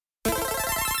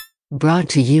Brought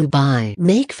to you by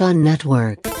Make Fun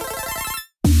Network.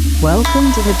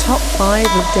 Welcome to the Top 5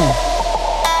 of Death,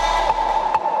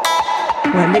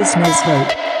 where listeners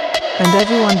vote, and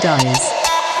everyone dies.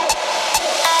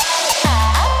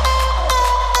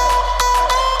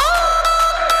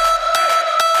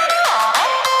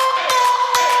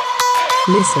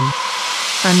 Listen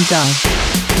and die.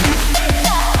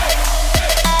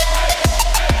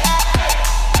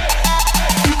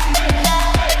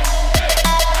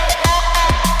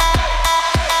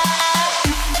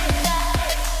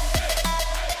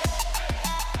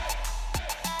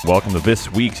 Welcome to this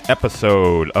week's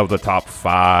episode of the Top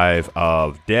 5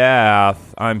 of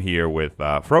Death. I'm here with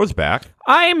Frozeback.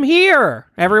 I'm here,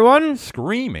 everyone.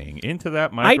 Screaming into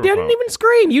that I microphone. didn't even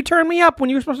scream. You turned me up when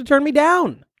you were supposed to turn me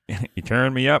down. You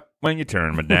turn me up when you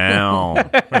turn me down.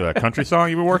 What is that, country song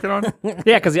you've been working on?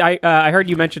 Yeah, because I heard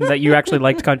you mention that you actually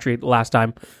liked country last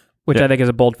time, which Yeah. I think is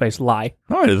a bold-faced lie.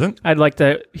 No, it isn't. I'd like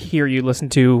to hear you listen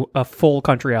to a full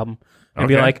country album and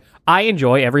be Okay. like, I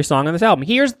enjoy every song on this album.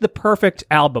 Here's the perfect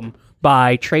album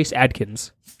by Trace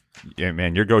Adkins. Yeah,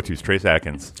 man, your go-to is Trace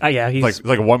Atkins. Yeah, he's It's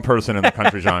like one person in the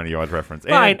country genre you always reference.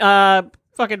 fine. And,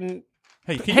 Fucking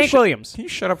hey, can Hank you Williams. Can you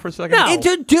shut up for a second? No.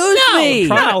 Introduce me!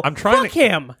 No, I'm trying fuck to-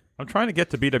 him. I'm trying to get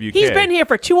to BWK. He's been here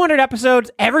for 200 episodes.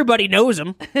 Everybody knows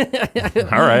him. All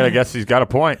right, I guess he's got a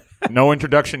point. No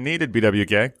introduction needed,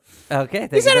 BWK. Okay, thank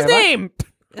He you said his very name.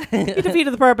 He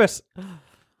defeated the purpose.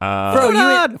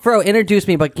 Fro, introduce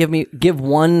me, but give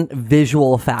one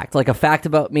visual fact, like a fact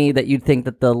about me that you'd think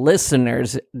that the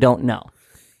listeners don't know.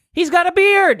 He's got a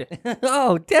beard.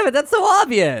 Oh, damn it, that's so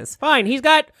obvious. Fine. He's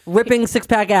got Ripping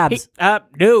six-pack abs.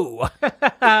 no.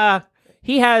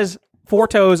 He has 4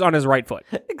 toes on his right foot.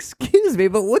 Excuse me,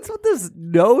 but what's with this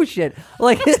no shit?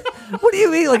 Like, what do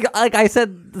you mean? Like I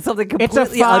said something It's a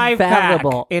completely 5-pack.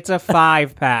 unfathomable. It's a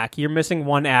 5-pack. You're missing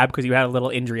one ab because you had a little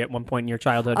injury at one point in your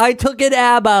childhood. I took an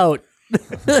ab out.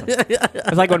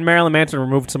 It's like when Marilyn Manson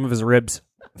removed some of his ribs.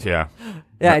 Yeah.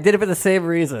 Yeah, I did it for the same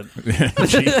reason.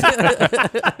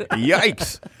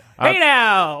 Yikes. Hey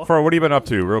now, Fro, what have you been up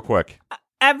to, real quick?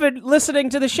 I've been listening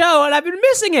to the show and I've been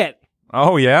missing it.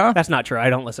 Oh, yeah? That's not true. I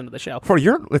don't listen to the show. Fro,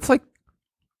 it's like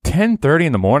 10:30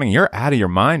 in the morning. You're out of your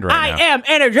mind right now. I am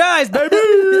energized, baby.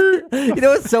 You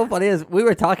know what's so funny is we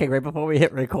were talking right before we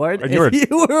hit record, And and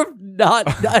you were not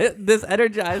this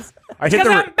energized. I hit Because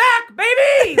the... I'm back,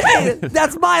 baby.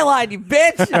 That's my line, you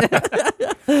bitch.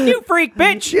 You freak,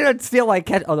 bitch. You didn't steal my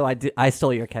catch. Although I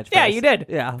stole your catchphrase. Yeah, you did.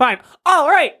 Yeah. Fine. All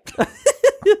right.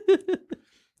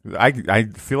 I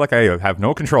feel like I have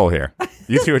no control here.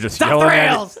 You two are just Stop the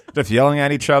rails. yelling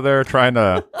at each other, trying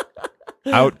to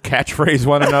out catchphrase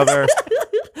one another.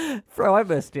 Bro, I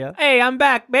missed you. Hey, I'm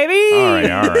back, baby. All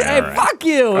right. Hey, fuck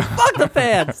you. Fuck the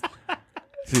fans.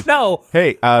 No.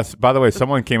 Hey, by the way,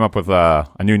 someone came up with a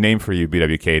new name for you,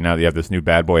 BWK. Now that you have this new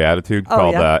bad boy attitude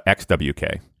called yeah?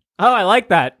 XWK. Oh, I like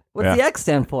that. What's Yeah. the X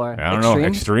stand for? I don't know.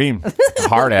 Extreme.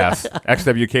 Hard ass.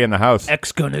 XWK in the house.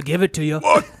 X gonna give it to you.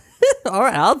 All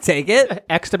right, I'll take it.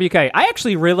 XWK. I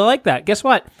actually really like that. Guess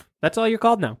what? That's all you're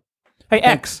called now. Hey,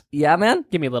 X, Yeah, man.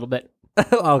 give me a little bit.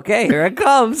 Okay, here it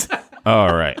comes.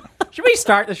 All right. Should we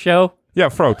start the show? Yeah,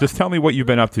 Fro, just tell me what you've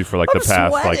been up to for like the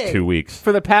past sweating. 2 weeks.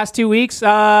 For the past 2 weeks,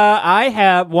 I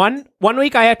have one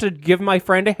week I had to give my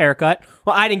friend a haircut.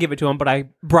 Well, I didn't give it to him, but I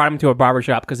brought him to a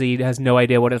barbershop because he has no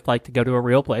idea what it's like to go to a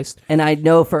real place. And I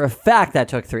know for a fact that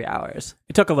took 3 hours.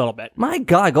 It took a little bit. My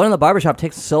God, going to the barbershop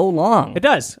takes so long. It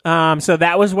does. So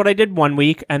that was what I did 1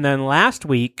 week. And then last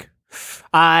week,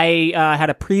 I had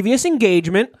a previous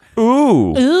engagement.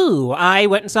 Ooh. Ooh, I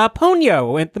went and saw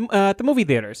Ponyo at the movie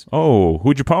theaters. Oh,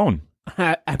 who'd you pwn?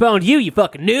 I boned you, you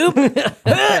fucking noob.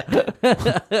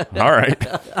 All right.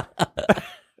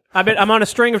 I'm on a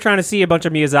string of trying to see a bunch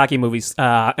of Miyazaki movies,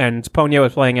 and Ponyo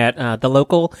was playing at the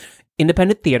local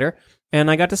independent theater, and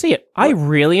I got to see it. I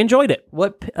really enjoyed it.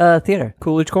 What theater?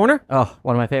 Coolidge Corner, Oh,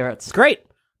 one of my favorites. it's great.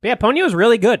 But yeah, Ponyo is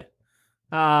really good.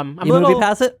 I'm You a little, movie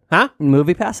pass it? huh?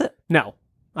 Movie pass it? No,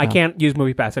 I can't use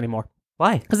MoviePass anymore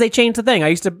Why? because they changed the thing. I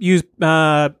used to use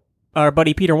our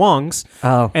buddy Peter Wong's,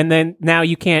 Oh, and then now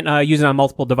you can't use it on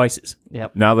multiple devices.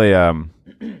 yep. Now they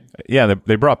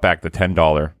brought back the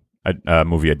 $10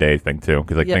 movie a day thing too,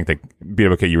 because I Yeah. think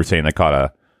BWK, you were saying they caught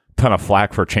a ton of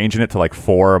flack for changing it to like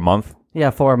 4 a month. Yeah,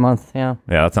 4 a month. Yeah.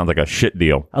 Yeah, that sounds like a shit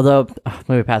deal. Although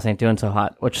movie pass ain't doing so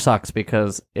hot, which sucks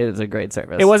because it is a great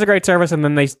service. It was a great service, and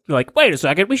then they like, wait a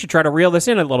second, we should try to reel this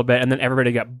in a little bit, and then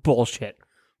everybody got bullshit.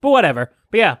 But whatever.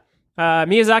 But yeah,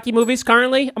 Miyazaki movies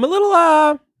currently, I'm a little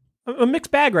a mixed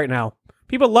bag right now.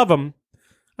 People love them.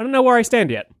 I don't know where I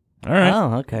stand yet. All right.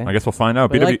 Oh, okay. I guess we'll find out.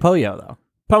 But you like Ponyo though.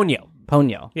 Ponyo.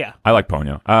 Ponyo. Yeah. I like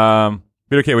Ponyo. BWK,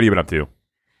 what have you been up to?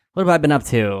 What have I been up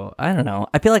to? I don't know.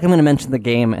 I feel like I'm going to mention the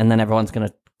game, and then everyone's going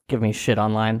to give me shit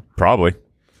online. Probably.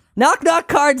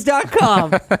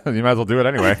 KnockKnockCards.com. You might as well do it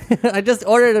anyway. I just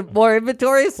ordered more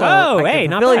inventory, so Oh, I hey,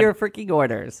 can not fulfill bad. your freaking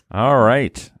orders. All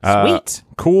right. Sweet.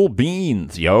 Cool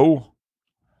beans, yo.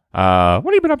 What have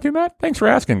you been up to, Matt? Thanks for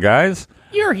asking, guys.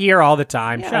 You're here all the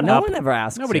time. Yeah, Shut no up. one ever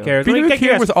asks. Nobody you. cares. Peter Take Kid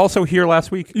your was also here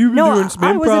last week. You've been No, doing some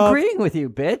I was improv. agreeing with you,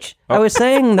 bitch. I was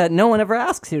saying that no one ever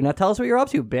asks you. Now tell us what you're up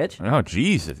to, bitch. Oh,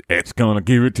 Jesus. X gonna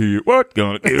give it to you. What?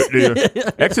 Gonna give it to you.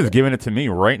 X is giving it to me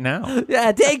right now.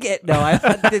 Yeah, take it. No,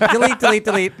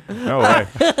 delete. No way.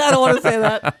 I don't want to say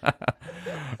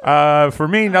that. For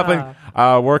me, nothing.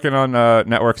 Working on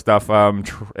network stuff.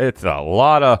 It's a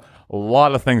lot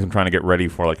of things I'm trying to get ready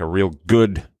for, like a real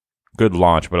good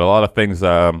launch. But a lot of things,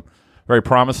 very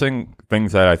promising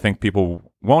things that I think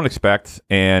people won't expect.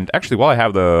 And actually, while I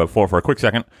have the floor for a quick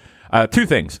second, two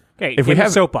things. Okay, if we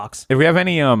have soapbox. if we have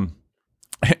any,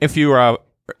 if you are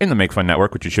in the Make Fun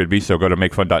Network, which you should be, so go to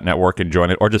makefun.network and join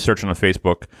it, or just search on the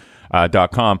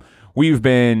Facebook.com. We've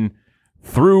been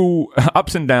through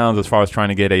ups and downs as far as trying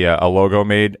to get a logo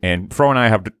made, and Fro and I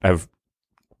have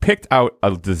picked out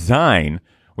a design.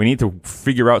 We need to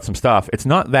figure out some stuff. It's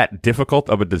not that difficult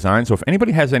of a design, so if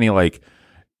anybody has any like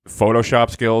Photoshop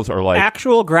skills or like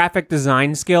Actual graphic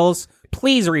design skills,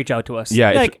 please reach out to us.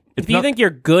 Yeah, Like, it's if you not- think you're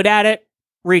good at it,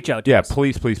 reach out to us.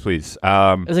 please. Is it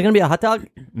going to be a hot dog?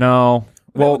 No,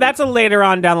 well, That's a later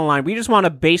on down the line. We just want a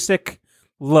basic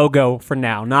logo for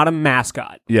now, not a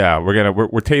mascot. yeah, we're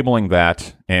tabling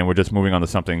that, and we're just moving on to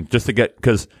something just to get,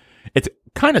 because it's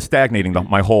kind of stagnating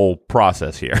my whole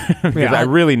process here because Yeah. I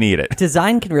really need it.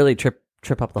 Design can really trip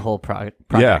up the whole project.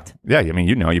 Yeah. I mean,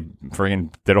 you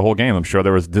friggin' did a whole game. I'm sure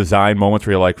there was design moments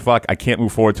where you're like, "Fuck, I can't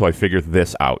move forward till I figure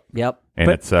this out," Yep. and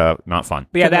But- it's not fun.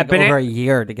 But yeah, Took that like over banana. a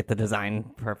year to get the design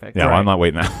perfect. Yeah, well, I'm not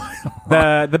waiting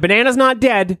that. The banana's not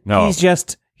dead. No. He's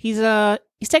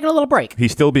taking a little break.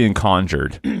 He's still being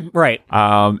conjured. Right.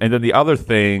 And then the other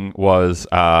thing was,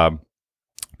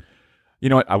 you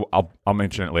know what? I'll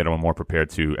mention it later when I'm more prepared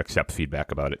to accept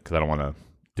feedback about it because I don't want to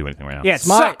do anything right now. Yeah, it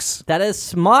Smart. sucks. That is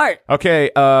smart.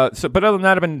 Okay. But other than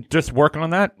that, I've been just working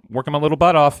on that, working my little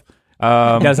butt off. He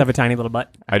does have a tiny little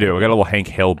butt. I do. I got a little Hank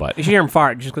Hill butt. You should hear him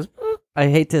fart. It just goes. I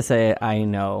hate to say it. I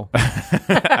know.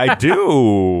 I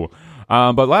do.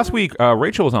 But last week,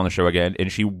 Rachel was on the show again,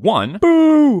 and she won.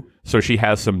 Boo! So she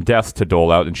has some deaths to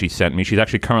dole out, and she sent me. She's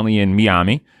actually currently in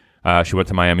Miami. She went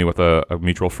to Miami with a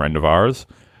mutual friend of ours.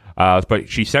 But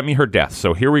she sent me her deaths.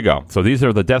 So here we go. So these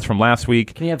are the deaths from last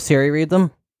week. Can you have Siri read them?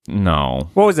 No.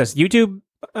 What was this? YouTube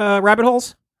rabbit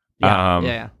holes?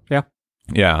 Yeah.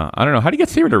 Yeah. I don't know. How do you get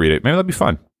Siri to read it? Maybe that'd be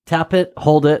fun. Tap it,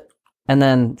 hold it, and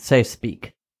then say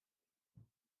speak.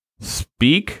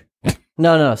 Speak?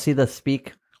 No. See the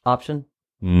speak option?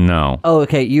 No. Oh,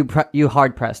 okay. You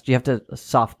hard pressed. You have to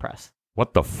soft press.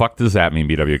 What the fuck does that mean,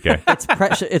 BWK? It's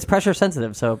pressure. It's pressure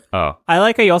sensitive. So Oh. I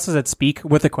like how you also said speak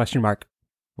with a question mark.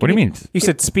 What do you mean? You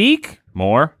said speak?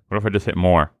 More? What if I just hit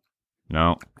more?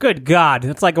 No. Good God.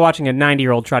 It's like watching a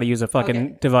 90-year-old try to use a fucking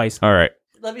Okay. device. All right.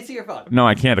 let me see your phone. No,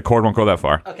 I can't. The cord won't go that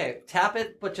far. Okay, tap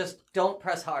it, but just don't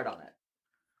press hard on it.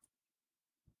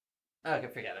 Okay,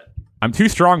 forget it. I'm too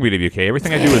strong, BWK.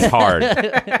 Everything I do is hard.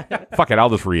 Fuck it. I'll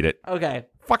just read it. Okay.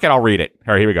 Fuck it. I'll read it.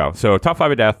 All right, here we go. So, top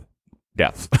 5 of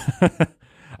deaths.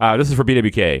 This is for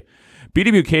BWK.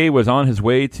 BWK was on his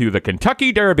way to the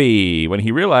Kentucky Derby when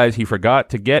he realized he forgot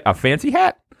to get a fancy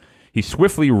hat. He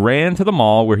swiftly ran to the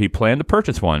mall where he planned to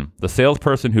purchase one. The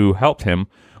salesperson who helped him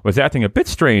was acting a bit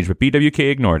strange, but BWK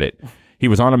ignored it. He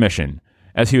was on a mission.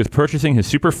 As he was purchasing his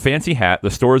super fancy hat,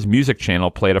 the store's music channel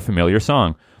played a familiar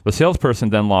song. The salesperson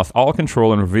then lost all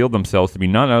control and revealed themselves to be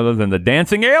none other than the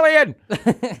dancing alien.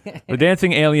 The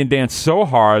dancing alien danced so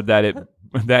hard that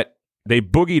they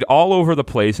boogied all over the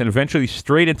place and eventually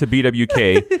straight into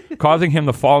BWK, causing him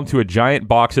to fall into a giant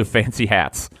box of fancy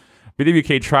hats.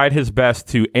 BWK tried his best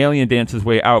to alien dance his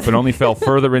way out, but only fell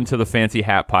further into the fancy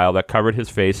hat pile that covered his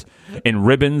face in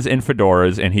ribbons and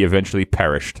fedoras, and he eventually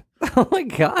perished. Oh my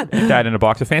god. He died in a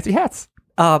box of fancy hats.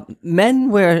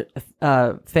 Men wear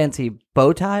fancy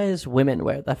bow ties. Women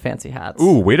wear the fancy hats.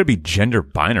 Ooh, way to be gender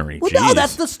binary. Well, Jeez. no,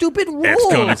 that's the stupid rules.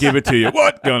 It's gonna give it to you.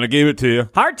 What? Gonna give it to you.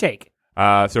 Hard take.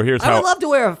 So here's I how would love to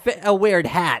wear a weird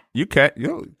hat. you get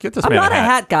this I'm man not a a hat.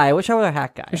 hat guy. I wish I were a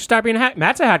hat guy. You should stop being a hat.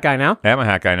 Matt's a hat guy now. I'm a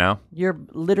hat guy now. You're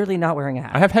literally not wearing a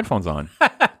hat. I have headphones on.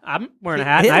 I'm wearing a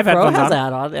hat. And His I have bro headphones has on. a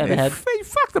hat on and a head.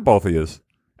 Fuck the both of you.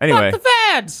 Anyway, Fuck the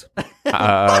fads.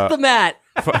 Fuck the mat.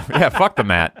 fuck the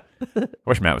Matt.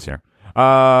 Wish Matt was here.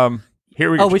 Here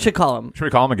we Oh, we should call him. Should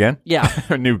we call him again? Yeah.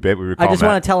 A new bit. We would I call just him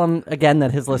want to tell him again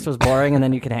that his list was boring, and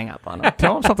then you can hang up on him.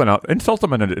 Tell him something else. Insult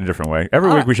him in a different way.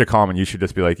 Every week we should call him, and you should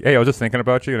just be like, "Hey, I was just thinking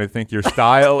about you, and I think your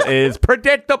style is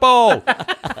predictable."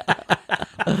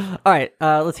 All right,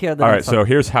 let's hear the All right, next so one.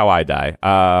 here's how I die.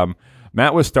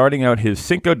 Matt was starting out his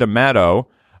Cinco de Mayo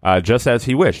just as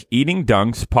he wished, eating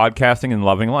dunks, podcasting, and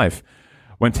loving life.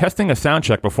 When testing a sound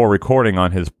check before recording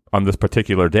on this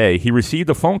particular day, he received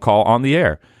a phone call on the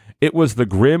air. It was the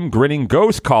grim, grinning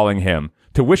ghost calling him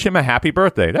to wish him a happy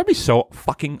birthday. That'd be so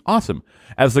fucking awesome.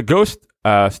 As the ghost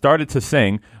started to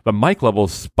sing, the mic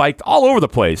levels spiked all over the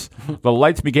place. The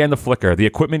lights began to flicker. The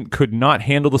equipment could not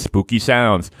handle the spooky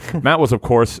sounds. Matt was, of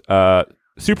course,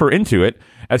 super into it.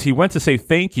 As he went to say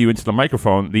thank you into the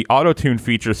microphone, the auto-tune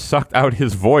feature sucked out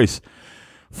his voice,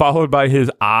 followed by his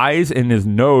eyes and his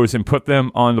nose, and put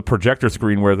them on the projector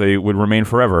screen where they would remain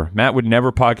forever. Matt would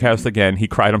never podcast again. He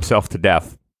cried himself to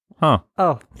death. Huh.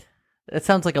 Oh, it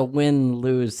sounds like a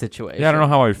win-lose situation. Yeah, I don't know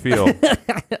how I feel.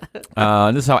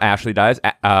 This is how Ashley dies.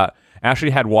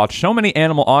 Ashley had watched so many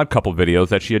Animal Odd Couple videos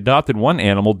that she adopted one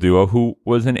animal duo who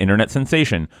was an internet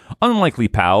sensation. Unlikely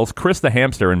pals, Chris the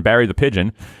hamster and Barry the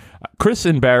pigeon. Chris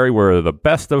and Barry were the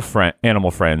best of animal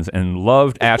friends and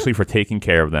loved Ashley for taking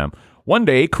care of them. One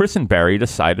day, Chris and Barry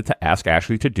decided to ask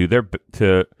Ashley to do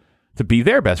to be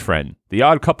their best friend. The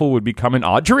odd couple would become an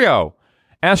odd trio.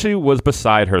 Ashley was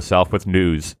beside herself with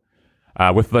news.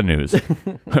 With the news.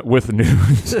 With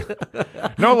news.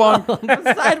 No longer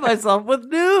beside myself with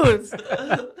news.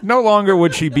 No longer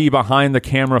would she be behind the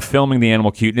camera filming the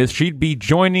animal cuteness. She'd be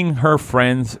joining her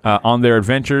friends on their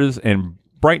adventures and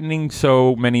brightening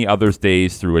so many others'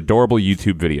 days through adorable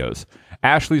YouTube videos.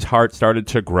 Ashley's heart started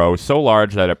to grow so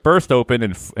large that it burst open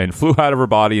and flew out of her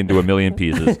body into a million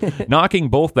pieces, knocking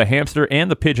both the hamster and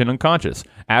the pigeon unconscious.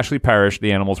 Ashley perished.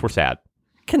 The animals were sad.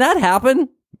 Can that happen?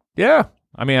 Yeah.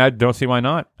 I mean, I don't see why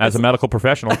not. As a medical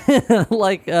professional.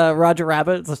 Like Roger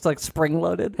Rabbit, it's just like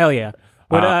spring-loaded. Hell yeah.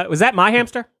 Was that my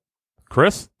hamster?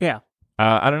 Chris? Yeah.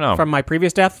 I don't know. From my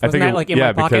previous death? Wasn't that like in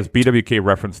my pocket? Because BWK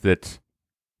referenced it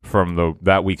from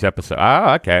that week's episode.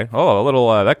 Ah, okay. Oh, a little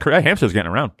that hamster's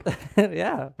getting around.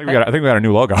 Yeah. I think we got a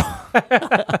new logo.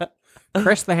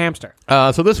 Chris the hamster.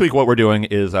 So this week what we're doing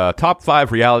is top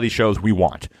 5 reality shows we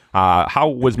want. How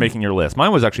was making your list?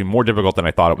 Mine was actually more difficult than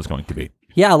I thought it was going to be.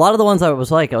 Yeah, a lot of the ones I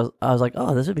was like,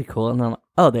 oh, this would be cool. And then I'm like,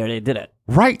 oh, there, they did it.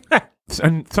 Right.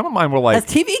 And some of mine were like... Has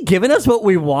TV given us what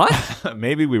we want?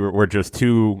 Maybe we're just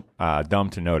too dumb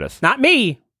to notice. Not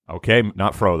me. Okay,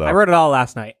 not Fro, though. I wrote it all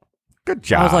last night. Good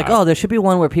job. I was like, oh, there should be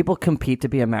one where people compete to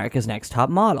be America's Next Top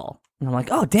Model. And I'm like,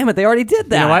 oh, damn it, they already did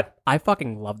that. You know what? I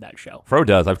fucking love that show. Fro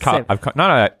does. I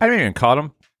haven't even caught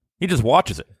him. He just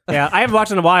watches it. Yeah, I haven't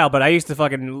watched it in a while, but I used to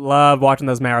fucking love watching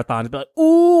those marathons. Be like,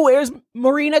 ooh, where's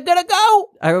Marina gonna go?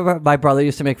 I remember my brother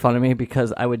used to make fun of me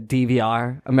because I would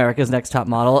DVR America's Next Top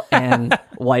Model and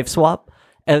Wife Swap.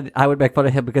 And I would make fun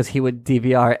of him because he would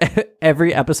DVR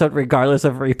every episode regardless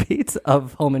of repeats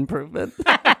of Home Improvement.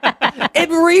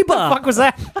 And Reba! What the fuck was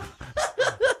that?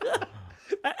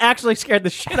 That actually scared the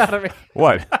shit out of me.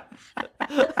 What?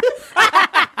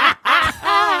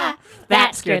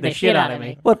 That scared the shit out of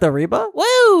me. What, the Reba?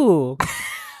 Woo!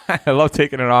 I love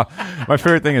taking it off. My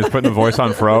favorite thing is putting the voice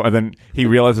on Fro, and then he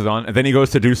realizes on, and then he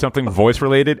goes to do something voice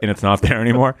related, and it's not there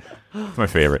anymore. It's my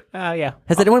favorite. Yeah.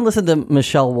 Has anyone listened to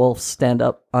Michelle Wolf's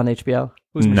stand-up on HBO?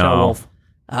 Who's Michelle No. Wolf?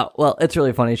 Well, it's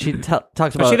really funny. She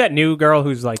talks about... Is she that new girl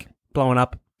who's like blowing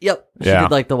up? Yep. She Yeah.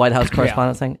 did like the White House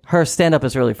correspondent thing. Her stand-up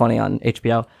is really funny on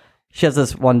HBO. She has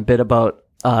this one bit about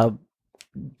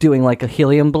doing like a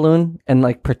helium balloon and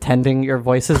like pretending your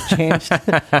voice has changed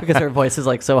because her voice is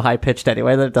like so high-pitched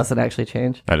anyway that it doesn't actually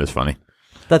change. That is funny.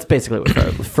 That's basically what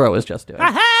Fro was just doing.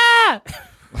 Aha!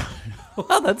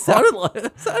 Wow, that sounded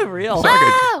real.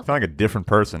 Sound like a different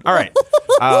person. All right.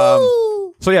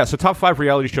 So top 5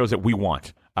 reality shows that we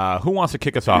want. Who wants to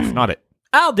kick us off? Not it.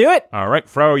 I'll do it. All right,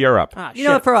 Fro, you're up. Ah, You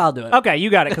know what, Fro, I'll do it. Okay, you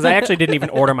got it, because I actually didn't even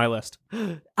order my list.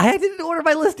 I didn't order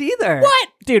my list either. What?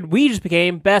 Dude, we just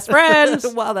became best friends.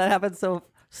 Wow, that happened so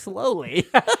slowly.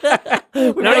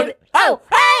 Oh,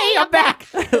 hey, I'm back.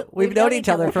 We've known each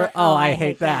other for... Oh, I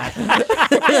hate that.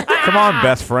 Come on,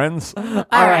 best friends. All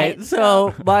right,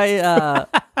 so my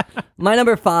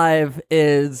number 5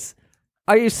 is,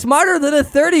 are you smarter than a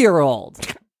 30-year-old?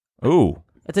 Ooh.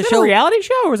 It's a Is it show. a reality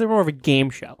show, or is it more of a game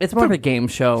show? It's more of a game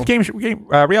show.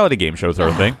 Reality game shows are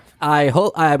a thing.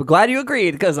 I'm glad you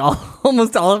agreed because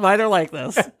almost all of mine are like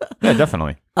this. Yeah,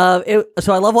 definitely. So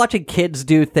I love watching kids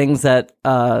do things that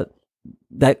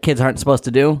that kids aren't supposed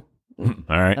to do. All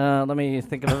right. Let me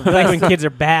think of Like when kids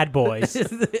are bad boys.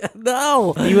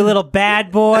 No, You a little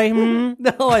bad boy? Hmm?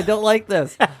 no, I don't like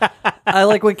this. I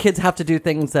like when kids have to do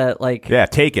things that like Yeah,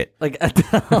 take it. like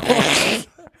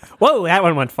Whoa, that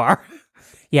one went far.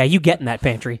 Yeah, you get in that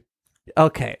pantry.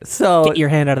 okay. So Get your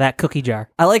hand out of that cookie jar.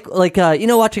 I like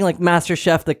watching like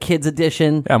MasterChef the kids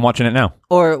edition Yeah, I'm watching it now.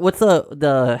 or what's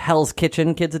the Hell's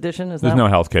Kitchen kids edition? Is There's that no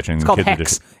Hell's Kitchen. It's called Kids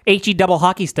Hex. Edition. H-E double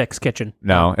hockey sticks kitchen.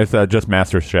 No, it's just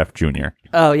Master Chef Junior.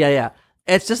 Oh yeah.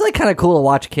 It's just like kind of cool to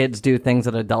watch kids do things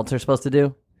that adults are supposed to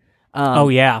do. Oh,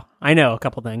 yeah. I know a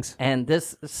couple things. And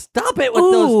stop it with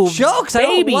Ooh, those jokes.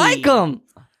 baby. I don't like them.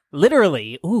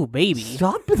 Literally. Ooh, baby.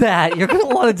 Stop that. You're going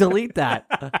to want to delete that.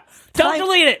 Don't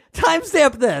delete it.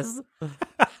 Timestamp this.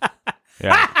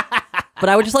 Yeah. But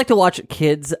I would just like to watch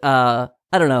kids, I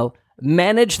don't know,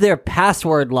 manage their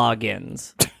password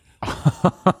logins.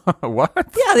 What?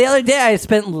 Yeah, the other day I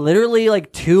spent literally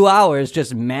like 2 hours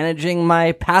just managing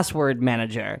my password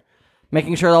manager,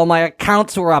 making sure all my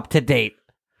accounts were up to date.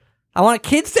 I want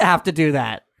kids to have to do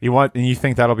that. You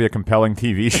think that'll be a compelling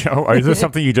TV show, or is this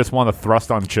something you just want to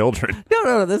thrust on children?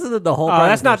 No, this isn't the whole Oh, premise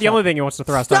that's of not the show. only thing he wants to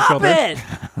thrust on Stop children.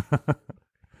 it!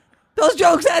 Those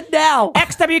jokes end now.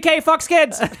 XWK fucks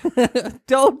kids.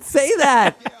 Don't say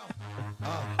that.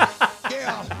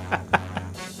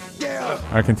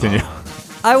 I continue.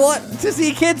 I want to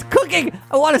see kids cooking.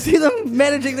 I want to see them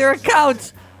managing their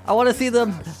accounts. I want to see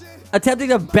them attempting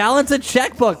to balance a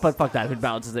checkbook. But fuck that, who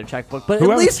balances their checkbook? But Who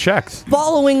at else least checks?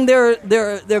 following their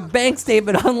bank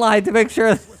statement online to make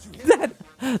sure that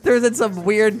there isn't some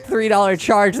weird $3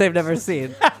 charge they've never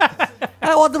seen.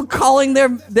 I want them calling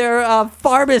their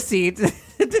pharmacy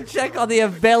to check on the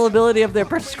availability of their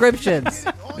prescriptions.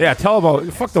 Yeah, tell about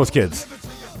fuck those kids.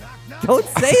 Don't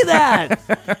say that.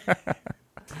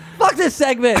 Fuck this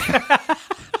segment.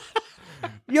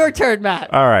 Your turn,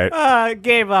 Matt. All right.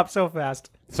 Gave up so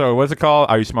fast. So what's it called?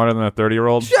 Are you smarter than a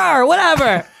 30-year-old? Sure,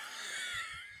 whatever.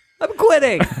 I'm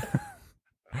quitting.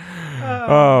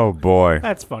 Oh boy.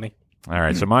 That's funny. All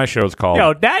right. So my show's called.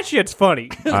 Yo, that shit's funny.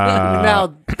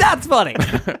 Now that's funny.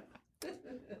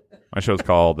 My show's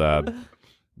called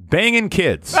Banging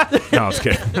Kids. No, I was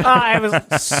kidding. I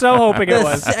was so hoping The it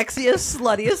was. sexiest,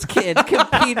 sluttiest kid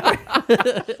compete.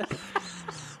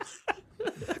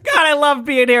 God, I love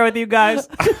being here with you guys.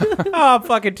 Oh, I'm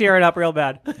fucking tearing up real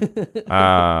bad.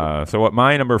 So what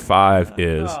my number 5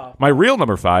 is, my real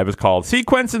number 5 is called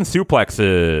Sequence and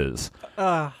Suplexes.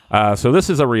 So this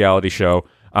is a reality show.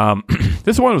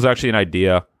 This one was actually an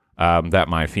idea that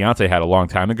my fiance had a long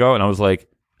time ago, and I was like,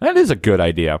 that is a good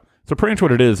idea. So pretty much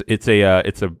what it is, it's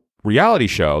a reality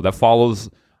show that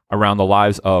follows around the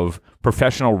lives of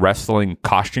professional wrestling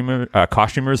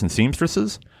costumers and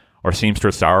seamstresses, or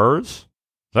seamstressers.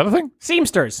 Is that a thing?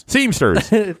 Seamsters. Seamsters.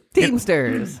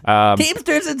 Teamsters.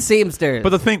 Teamsters and Seamsters.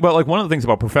 But like one of the things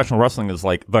about professional wrestling is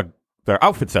like their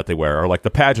outfits that they wear, or like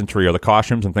the pageantry or the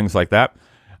costumes and things like that.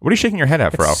 What are you shaking your head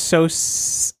at, bro?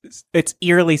 It's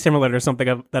eerily similar to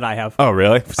something that I have. Oh,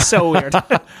 really? So weird.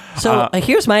 So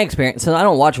here's my experience. So I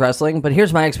don't watch wrestling, but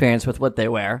here's my experience with what they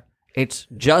wear. It's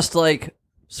just like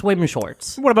swim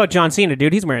shorts. What about John Cena,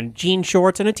 dude? He's wearing jean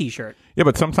shorts and a t-shirt. Yeah,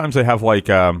 but sometimes they have like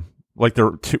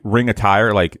their ring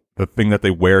attire, like the thing that they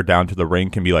wear down to the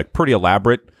ring can be like pretty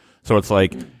elaborate. So it's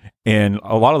like, and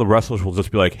a lot of the wrestlers will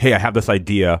just be like, "Hey, I have this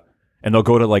idea," and they'll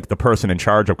go to like the person in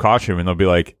charge of costume, and they'll be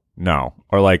like, "No,"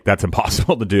 or like, "That's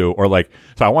impossible to do," or like,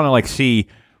 so I want to like see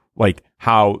like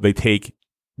how they take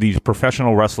these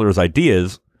professional wrestlers'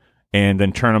 ideas and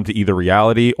then turn them to either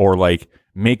reality or like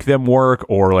make them work,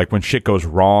 or like when shit goes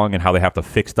wrong and how they have to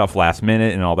fix stuff last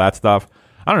minute and all that stuff.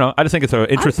 I don't know. I just think it's an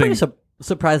interesting. I'm pretty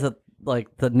surprised that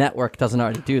like the network doesn't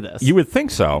already do this. You would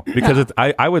think so, because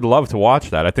I would love to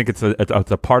watch that. I think it's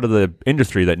a part of the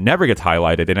industry that never gets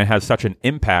highlighted, and it has such an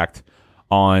impact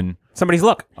on Somebody's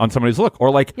look. or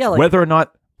like, Yeah, like- whether or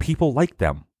not people like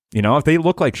them. You know, if they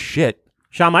look like shit.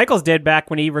 Shawn Michaels did back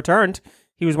when he returned.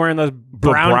 He was wearing those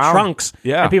brown trunks.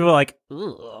 Yeah. And people were like,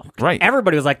 ugh. Right.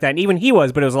 Everybody was like that. And even he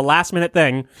was, but it was a last minute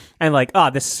thing. And like, oh,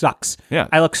 this sucks. Yeah.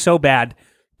 I look so bad.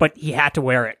 But he had to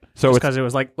wear it. So because it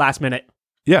was like last minute.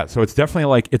 Yeah, so it's definitely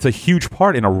like, it's a huge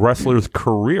part in a wrestler's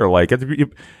career. Like,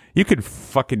 you could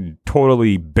fucking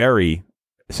totally bury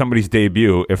somebody's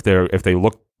debut if they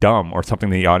look dumb or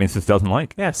something the audience just doesn't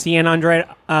like. Yeah.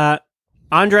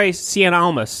 Andre Cien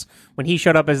Almas, when he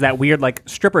showed up as that weird like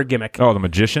stripper gimmick. Oh, the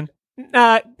magician?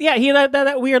 Yeah, he had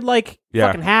that weird like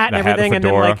fucking hat and the hat, everything. And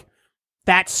then fedora. like,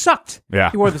 that sucked. Yeah.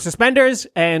 He wore the suspenders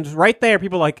and right there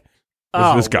people were like,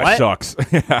 oh, this guy what? sucks.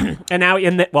 Yeah. And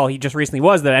now he just recently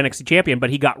was the NXT champion, but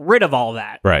he got rid of all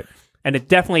that. Right. And it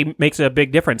definitely makes a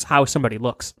big difference how somebody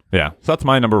looks. Yeah. So that's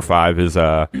my number 5 is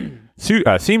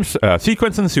Sequence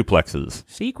and suplexes.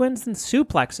 Sequence and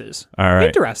suplexes. All right.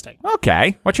 Interesting.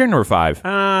 Okay. What's your number 5?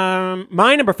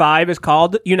 My number 5 is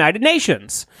called United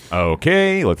Nations.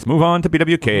 Okay, let's move on to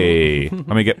BWK. Let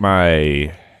me get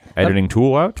my editing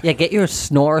tool out. Yeah, get your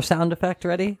snore sound effect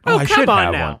ready. Oh, I come should on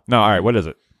have now. one. No, all right. What is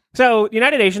it? So,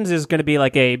 United Nations is going to be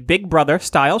like a Big Brother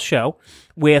style show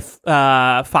with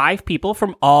 5 people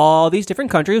from all these different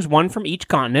countries, one from each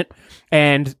continent,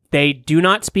 and they do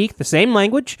not speak the same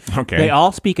language. Okay. They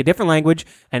all speak a different language,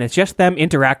 and it's just them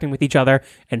interacting with each other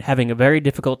and having a very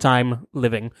difficult time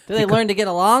living. Do they learn to get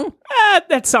along?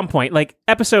 At some point, like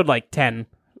episode 10,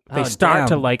 they Oh, start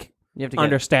damn. to You have to get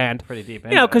understand. pretty deep.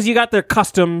 You know, because you got their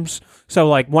customs, so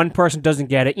one person doesn't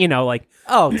get it,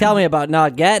 oh, tell me about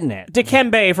not getting it.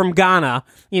 Dikembe from Ghana,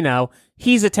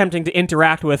 he's attempting to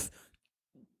interact with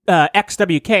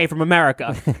XWK from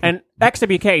America, and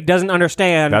XWK doesn't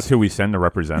understand. That's who we send to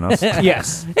represent us.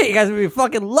 Yes, Hey, you guys would be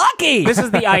fucking lucky. this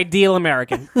is the ideal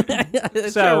American. So-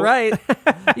 Sure right.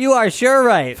 You are sure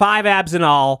right. 5 abs and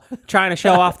all, trying to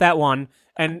show off that one,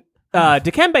 and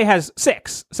Dikembe has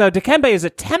 6. So Dikembe is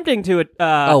attempting to.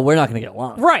 Oh, we're not going to get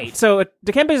along. Right. So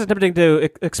Dikembe is attempting to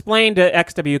explain to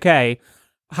XWK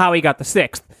how he got the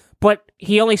 6th, but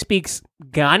he only speaks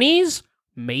Ghanese.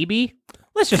 Maybe.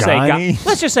 Let's just say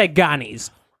Ghanese.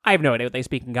 I have no idea what they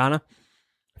speak in Ghana.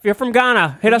 If you're from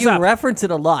Ghana, hit us You up. reference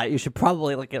it a lot. You should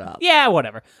probably look it up. Yeah,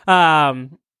 whatever.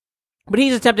 But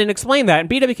he's attempting to explain that, and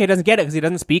BWK doesn't get it because he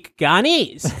doesn't speak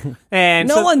Ghanese. And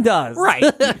No one does. Right.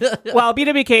 While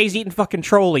BWK is eating fucking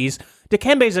trolleys,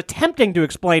 Dikembe is attempting to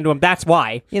explain to him that's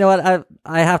why. You know what?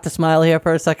 I have to smile here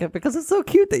for a second because it's so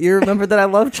cute that you remember that I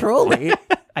love Trolley.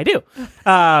 I do.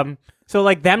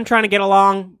 So them trying to get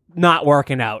along, not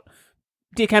working out.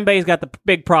 Dikembe's got the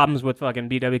big problems with fucking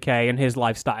BWK and his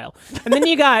lifestyle. And then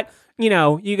you got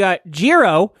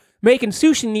Jiro making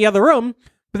sushi in the other room,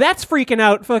 but that's freaking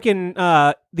out fucking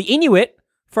the Inuit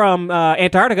from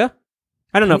Antarctica.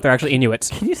 I don't know if they're actually Inuits.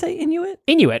 Can you say Inuit?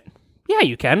 Inuit. Yeah,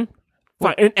 you can.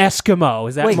 Fine. An Eskimo.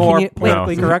 Is that Wait, more can you- wait,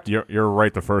 politically correct? You're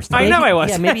right the first I time. know I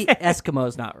was. Yeah, maybe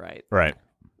Eskimo's not right. Right.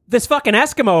 This fucking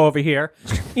Eskimo over here,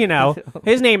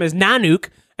 his name is Nanook,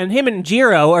 and him and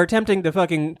Jiro are attempting to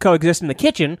fucking coexist in the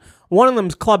kitchen. One of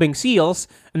them's clubbing seals,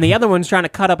 and the other one's trying to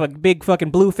cut up a big fucking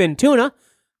bluefin tuna.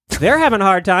 They're having a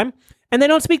hard time, and they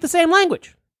don't speak the same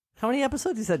language. How many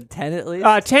episodes? You said 10 at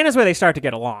least? 10 is where they start to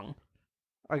get along.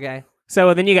 Okay.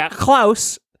 So then you got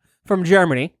Klaus from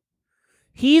Germany.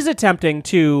 He's attempting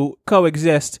to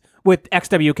coexist with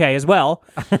XWK as well.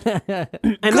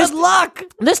 And Good luck!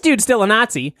 this dude's still a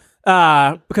Nazi,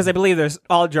 because I believe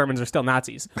all Germans are still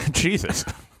Nazis. Jesus.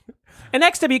 And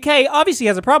XWK obviously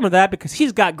has a problem with that because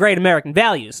he's got great American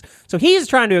values. So he's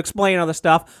trying to explain all the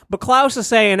stuff, but Klaus is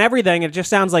saying everything, and it just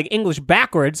sounds like English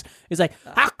backwards. He's like,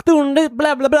 "Achtung,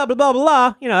 blah, blah, blah, blah, blah,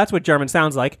 blah." That's what German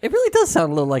sounds like. It really does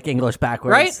sound a little like English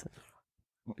backwards. Right?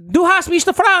 Du hast mich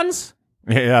to Franz.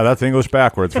 Yeah, that's English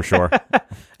backwards for sure.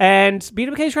 And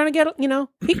BWK is trying to get,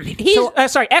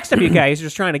 XWK is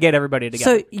just trying to get everybody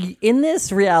together. So in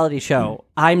this reality show,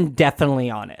 I'm definitely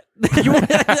on it.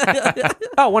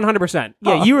 Oh, 100%.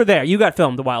 Yeah, you were there. You got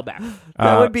filmed a while back.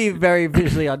 That would be very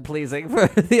visually unpleasing for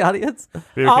the audience.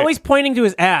 Always pointing to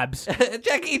his abs.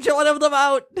 Check each one of them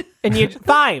out. And you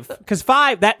 5, because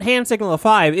 5, that hand signal of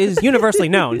 5 is universally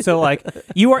known. So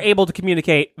you are able to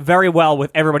communicate very well with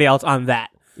everybody else on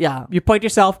that. Yeah. You point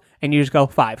yourself and you just go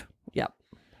 5. Yep.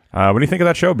 What do you think of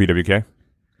that show, BWK?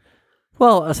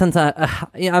 Well, since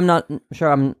I'm not sure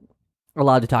I'm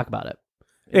allowed to talk about it.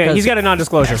 Yeah, he's got a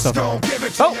non-disclosure. So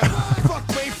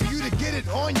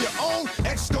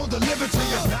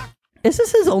Is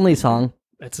this his only song?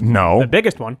 it's No. the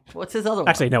biggest one. What's his other one?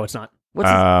 Actually, no, it's not. What's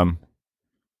his,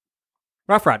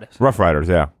 Rough Riders. Rough Riders,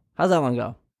 yeah. how's that one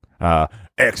go?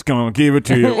 X gonna give it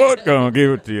to you. What gonna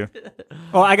give it to you?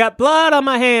 Oh, I got blood on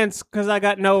my hands because I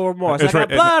got no remorse. It's I got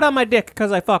right. blood on my dick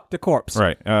because I fucked a corpse.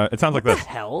 Right. It sounds like this.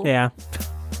 Hell. Yeah.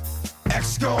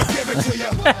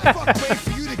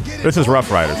 This is Rough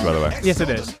Riders, by the way. Yes, it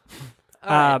is.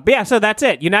 But yeah, so that's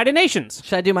it. United Nations.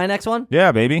 Should I do my next one?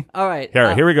 Yeah, baby. All right.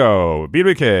 Here we go.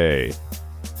 BWK.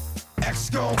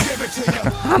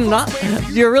 I'm not.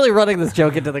 You're really running this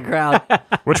joke into the crowd.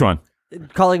 Which one?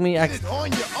 Calling me X.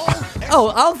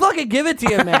 Oh, I'll fucking give it to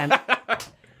you, man.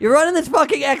 You're running this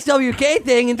fucking XWK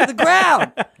thing into the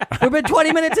ground. We've been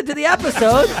 20 minutes into the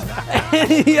episode,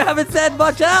 and you haven't said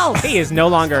much else. He is no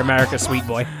longer America's sweet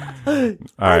boy. All I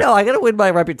right. know, I gotta win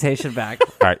my reputation back.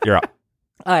 All right, you're up.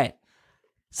 All right.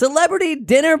 Celebrity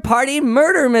dinner party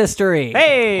murder mystery.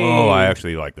 Hey. Oh, I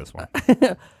actually like this one.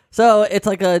 So it's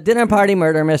like a dinner party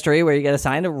murder mystery where you get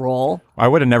assigned a role. I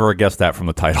would have never guessed that from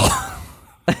the title.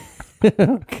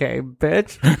 Okay,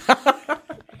 bitch.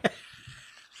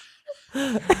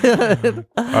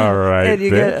 All right, And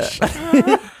you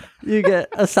bitch. you get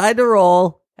assigned a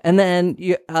role, and then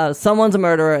someone's a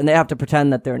murderer, and they have to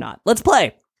pretend that they're not. Let's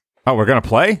play. Oh, we're gonna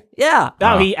play. Yeah.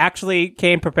 Oh, he actually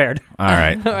came prepared. All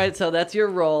right, All right. So that's your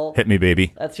role. hit me,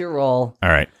 baby. That's your role. All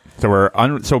right. So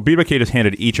so BWK just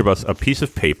handed each of us a piece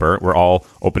of paper. We're all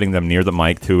opening them near the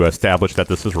mic to establish that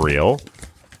this is real.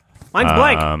 Mine's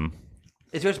blank.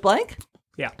 Is yours blank?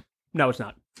 Yeah. No, it's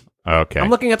not. Okay. I'm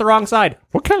looking at the wrong side.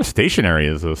 What kind of stationery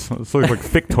is this? This looks like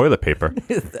thick toilet paper.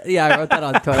 Yeah, I wrote that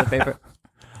on toilet paper.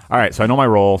 All right, so I know my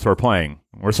role, so we're playing.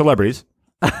 We're celebrities.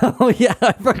 Oh yeah,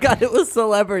 I forgot it was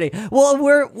celebrity. Well,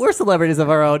 we're celebrities of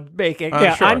our own making.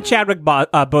 Yeah, sure. I'm Chadwick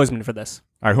Boseman for this.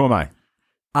 All right, who am I?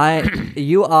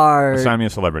 You are Assign me a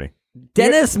celebrity.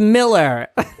 Dennis Miller,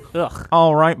 Ugh.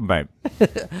 All right, babe.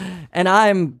 and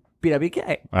I'm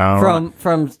BWK All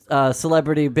from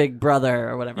Celebrity Big Brother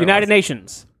or whatever. it United was.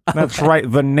 Nations. That's right.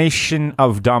 The nation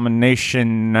of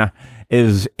domination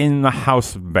is in the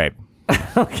house, babe.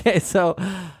 Okay, so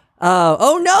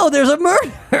oh no, there's a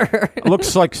murder.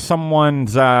 Looks like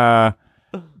someone's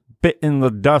bit in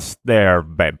the dust there,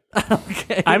 babe.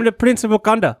 Okay, I'm the Prince of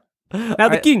Wakanda. Now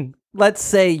the king. let's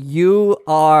say you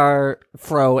are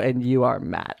Fro and you are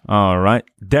Matt. All right,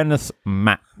 Dennis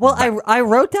Matt. Well, I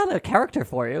wrote down a character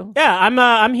for you. Yeah,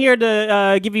 I'm here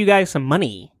to give you guys some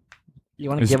money. You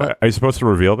want to give us? Are you supposed to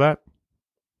reveal that?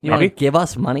 You want to give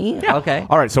us money? Yeah. Okay.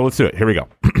 All right, so let's do it. Here we go.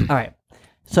 All right.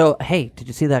 So, hey, did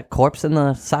you see that corpse in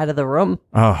the side of the room?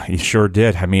 Oh, he sure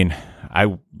did. I mean,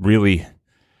 I really.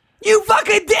 You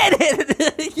fucking did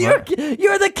it!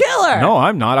 You're the killer. No,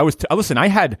 I'm not. Listen, I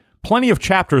had plenty of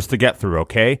chapters to get through,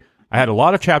 okay? I had a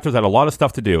lot of chapters, I had a lot of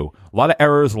stuff to do. A lot of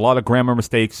errors, a lot of grammar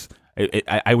mistakes.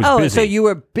 I was busy. So you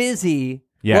were busy.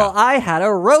 Yeah. Well, I had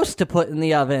a roast to put in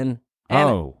the oven. And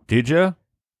Oh, did you?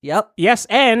 Yep. Yes,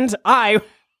 and I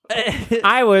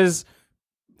was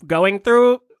going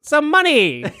through some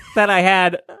money that I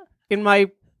had in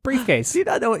my briefcase. Do you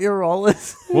not know what your role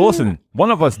is? Well, listen, one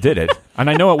of us did it, and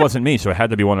I know it wasn't me, so it had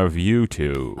to be one of you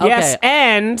two. Okay. Yes,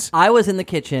 and I was in the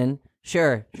kitchen,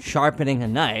 sure, sharpening a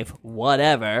knife,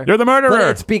 whatever. You're the murderer! But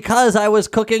it's because I was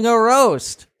cooking a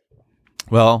roast.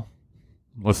 Well,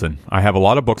 listen, I have a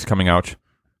lot of books coming out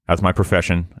as my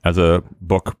profession, as a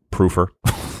book proofer.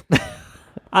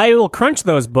 I will crunch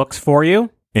those books for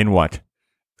you In what?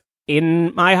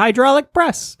 in my hydraulic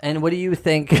press. And what do you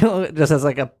think, just as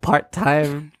like a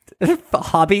part-time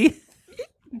hobby?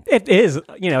 It is,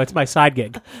 it's my side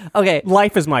gig. Okay,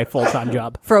 Life is my full-time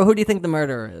job. Fro, who do you think the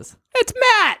murderer is? It's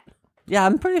Matt! Yeah,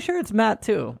 I'm pretty sure it's Matt,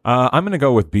 too. I'm going to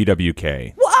go with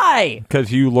BWK, Why?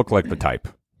 because you look like the type.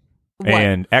 What?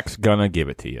 And X gonna give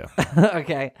it to you.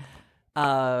 Okay.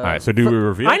 All right, so do we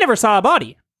reveal? I never saw a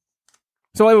body.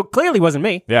 So it clearly wasn't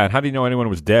me. Yeah, and how do you know anyone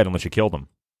was dead unless you killed them?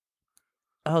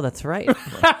 Oh, that's right.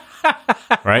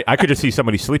 Right? I could just see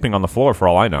somebody sleeping on the floor for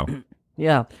all I know.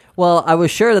 Yeah. Well, I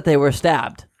was sure that they were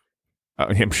stabbed.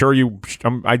 I'm sure you.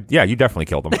 Yeah, you definitely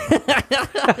killed them.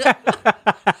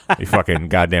 You fucking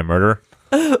goddamn murderer.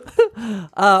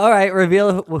 All right,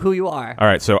 reveal who you are. All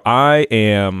right, so I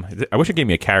am. I wish it gave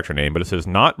me a character name, but it says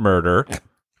not murder.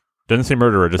 Doesn't say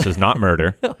murderer, it just says not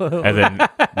murder. And then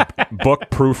book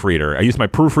proofreader. I used my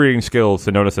proofreading skills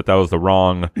to notice that was the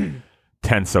wrong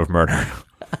tense of murder.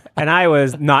 And I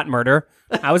was not murder.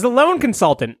 I was a loan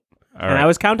consultant. All and right. I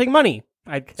was counting money,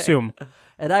 I assume.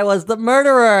 And I was the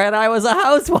murderer, and I was a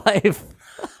housewife.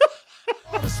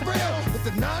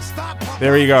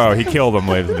 There you go. He killed him,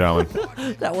 ladies and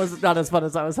gentlemen. That was not as fun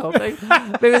as I was hoping.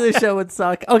 Maybe the show would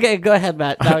suck. Okay, go ahead,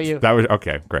 Matt. Now you. That was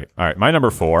okay. Great. All right, my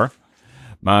number 4.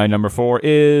 My number 4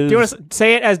 is. Do you want to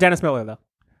say it as Dennis Miller, though?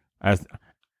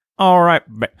 All right.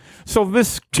 So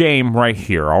this game right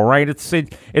here, all right,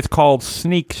 it's called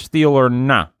Sneak, Steal, or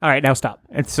Nah. All right, now stop.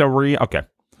 It's a okay.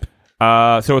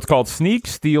 So it's called Sneak,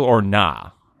 Steal, or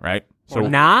Nah, right? So Or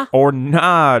nah? Or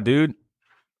nah, dude.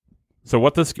 So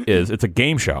what this is, it's a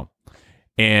game show,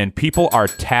 and people are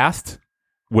tasked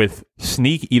with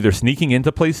either sneaking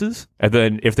into places, and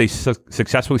then if they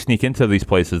successfully sneak into these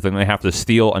places, then they have to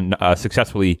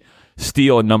successfully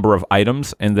steal a number of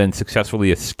items and then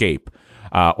successfully escape.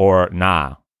 Or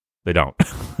nah, they don't.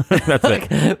 That's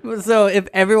it. So if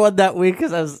everyone that week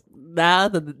says nah,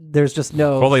 then there's just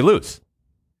no. Well, they lose.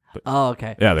 Oh,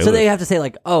 okay. Yeah, they so lose. they have to say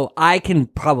like, "Oh, I can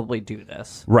probably do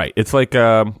this." Right. It's like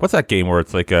what's that game where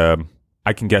it's like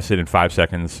I can guess it in 5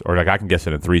 seconds, or like I can guess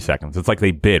it in 3 seconds. It's like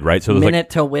they bid, right? So there's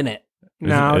Minute to win it.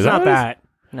 No, is it's not what it is? that.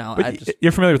 No, But I just.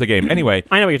 you're familiar with the game, anyway.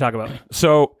 I know what you're talking about.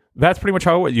 So that's pretty much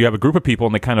how you have a group of people,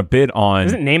 and they kind of bid on.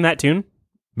 Doesn't it name that tune?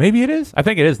 Maybe it is. I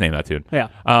think it is named that tune. Yeah.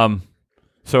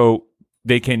 So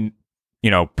they can,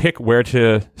 pick where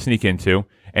to sneak into,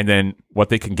 and then what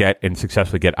they can get and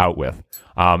successfully get out with.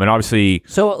 And obviously,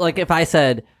 So, like, if I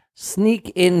said sneak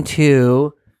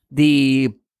into the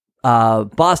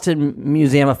Boston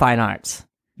Museum of Fine Arts,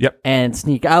 yep. and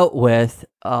sneak out with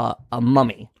a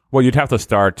mummy. Well, you'd have to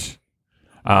start.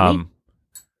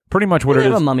 Pretty much what We it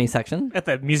have a is. mummy section. At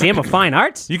the Museum of Fine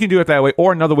Arts? You can do it that way,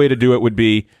 or another way to do it would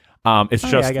be, it's yeah,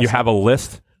 just I guess you so. have a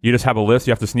list. You just have a list.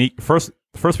 You have to sneak first.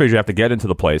 The first page you have to get into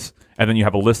the place, and then you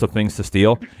have a list of things to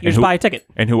steal. You just buy a ticket.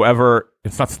 And whoever,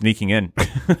 it's not sneaking in,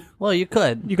 Well, you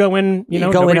could. You go in, You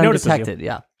go nobody in notices you. undetected.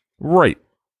 Yeah. right?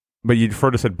 But you'd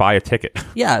prefer to said buy a ticket.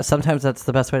 Yeah. Sometimes that's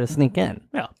the best way to sneak in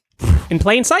Yeah. In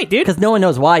plain sight, dude. because no one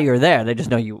knows why you're there. They just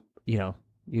know you.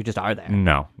 You just are there.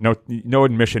 No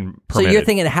admission So permitted. you're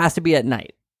thinking it has to be at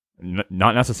night.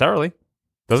 Not necessarily.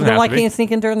 Doesn't Then have why to be. can't you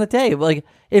sneak in during the day? Like,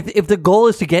 if the goal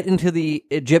is to get into the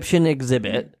Egyptian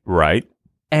exhibit, Right.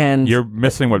 and You're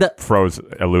missing what Fro's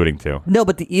alluding to. no,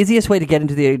 but the easiest way to get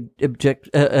into the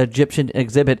Egyptian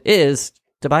exhibit is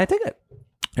to buy a ticket.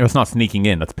 It's not sneaking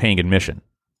in. That's paying admission.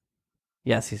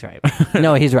 Yes, he's right.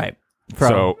 No, he's right.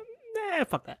 So,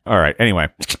 Fuck that. all right. Anyway,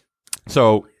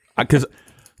 so because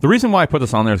the reason why I put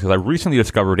this on there is because I recently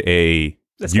discovered a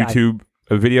This guy. YouTube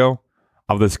video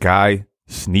of this guy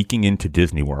sneaking into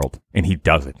Disney World, and he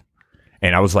does it.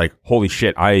 And I was like, holy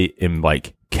shit, I am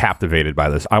like captivated by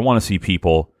this. I want to see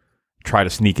people try to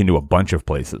sneak into a bunch of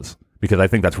places because I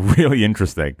think that's really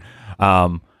interesting.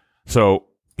 So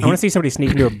I want to see somebody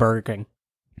sneak into a Burger King.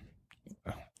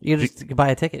 You just buy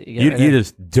a ticket. You, get you it right there.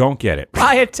 just don't get it.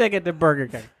 Buy a ticket to Burger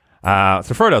King.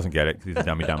 So Fro doesn't get it 'cause he's a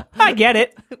dummy dumb. I get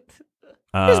it.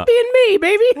 Just being me,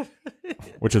 baby.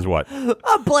 Which is what?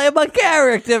 I'm playing my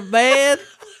character, man.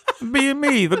 Being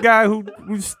me, the guy who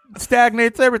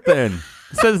stagnates everything.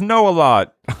 Says no a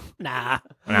lot. Nah.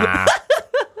 Nah.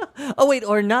 Oh wait,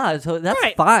 or not? So that's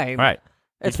Right. fine. All right.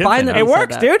 It's You can fine say that no. It we said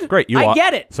works, that. dude. Great. You I lost.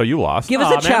 get it. So you lost. Give us Aw,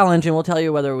 a man. challenge, and we'll tell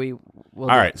you whether we will.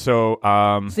 All right. So,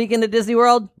 Sneak into Disney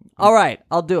World. All right,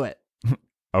 I'll do it.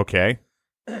 okay.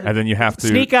 And then you have to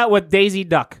Sneak out with Daisy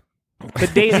Duck. The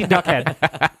Daisy Duck head.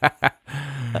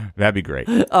 That'd be great.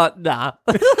 Nah.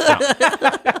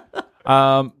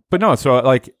 But no. So,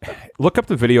 like, look up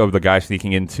the video of the guy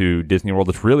sneaking into Disney World.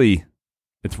 It's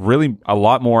really a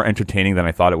lot more entertaining than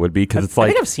I thought it would be because it's I like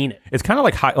think I've seen it. it's kind of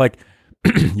like like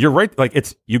you're right. Like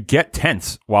you get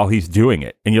tense while he's doing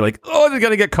it, and you're like, oh, he's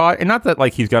gonna get caught. And not that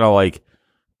like he's gonna like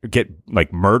get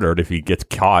like murdered if he gets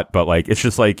caught, but like it's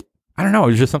just like I don't know.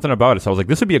 There's just something about it. So I was like,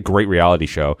 this would be a great reality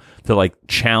show to like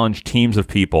challenge teams of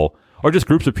people or just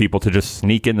groups of people to just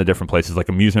sneak into different places like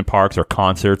amusement parks or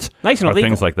concerts Nice and or illegal.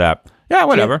 things like that. Yeah,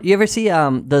 whatever. You ever see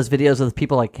those videos of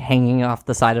people like hanging off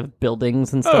the side of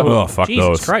buildings and stuff? Oh, fuck Jesus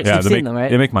those. Christ. Yeah, You've they seen make, them, right?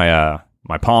 They make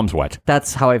my palms wet.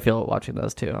 That's how I feel watching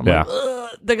those too. I'm Yeah. like, "Ugh,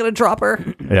 they're gonna drop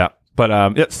her. Yeah. But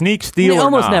yeah, sneak, steal, They or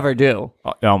almost not. never do.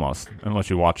 Almost. Unless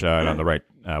you watch it on the right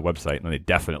website, and then they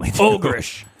definitely do.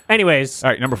 Ogrish. Anyways, All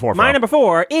right, number 4. my Fro. number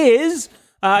 4 is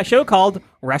a show called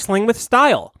Wrestling with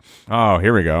Style. Oh,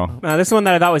 here we go. This is one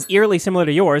that I thought was eerily similar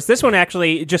to yours. This one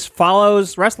actually just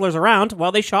follows wrestlers around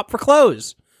while they shop for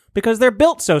clothes because they're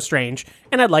built so strange,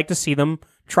 and I'd like to see them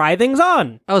try things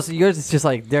on. Oh, so yours is just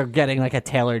like they're getting like a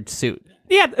tailored suit.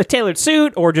 Yeah, a tailored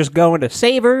suit, or just going to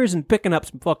Savers and picking up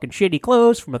some fucking shitty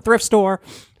clothes from a thrift store,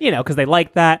 because they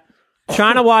like that.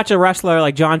 Trying to watch a wrestler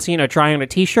like John Cena try on a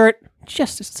t-shirt,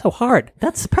 it's so hard.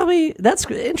 That's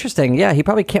interesting. Yeah, he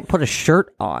probably can't put a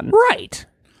shirt on. Right.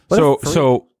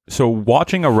 So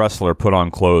watching a wrestler put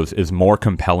on clothes is more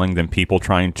compelling than people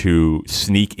trying to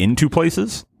sneak into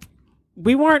places?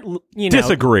 We weren't,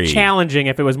 Disagree. challenging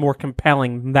if it was more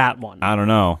compelling than that one. I don't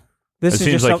know. This It is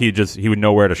seems just like he would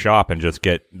know where to shop and just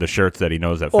get the shirts that he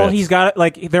knows that Well, fits. he's got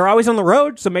it. They're always on the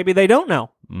road, so maybe they don't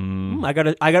know.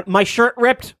 I got my shirt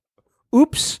ripped.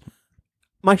 Oops,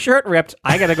 my shirt ripped.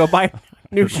 I gotta go buy a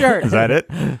new shirt. Is that it?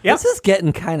 Yep. This is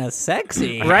getting kind of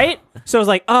sexy. Right? So I was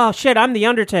like, oh shit, I'm the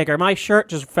Undertaker. My shirt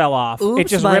just fell off. Oops, it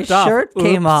just my ripped off. shirt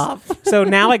came Oops. off. So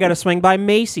now I got to swing by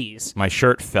Macy's. My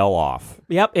shirt fell off.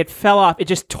 Yep, it fell off. It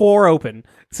just tore open.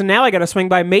 So now I got to swing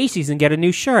by Macy's and get a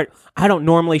new shirt. I don't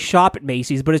normally shop at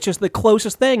Macy's, but it's just the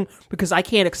closest thing because I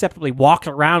can't acceptably walk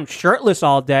around shirtless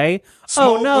all day.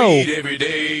 Oh no,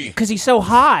 because he's so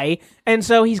high, and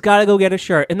so he's got to go get a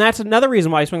shirt. And that's another reason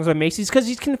why he swings by Macy's because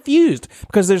he's confused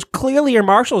because there's clearly a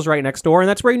Marshalls right next door, and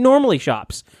that's where he normally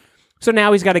shops. So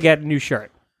now he's got to get a new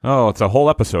shirt. Oh, it's a whole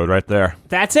episode right there.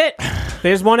 That's it.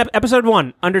 There's episode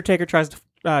 1. Undertaker tries to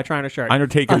try on a shirt.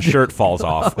 Undertaker's shirt falls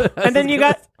off. And then you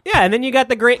got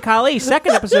the Great Khali,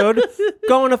 second episode,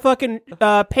 going to fucking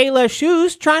Payless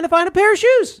Shoes, trying to find a pair of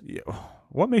shoes.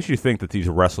 What makes you think that these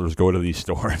wrestlers go to these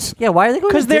stores? Yeah, why are they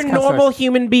going? Because to they're discount normal stores?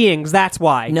 human beings. That's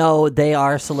why. No, they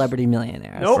are celebrity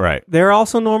millionaires. Nope. Right. They're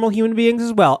also normal human beings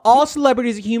as well. All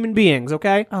celebrities are human beings,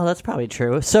 okay? Oh, that's probably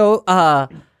true. So,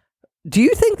 do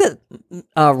you think that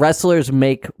wrestlers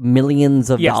make millions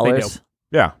of Yes, they dollars? do.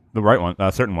 Yeah, the right one.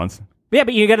 Certain ones. Yeah,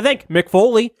 but you got to think, Mick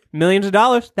Foley, millions of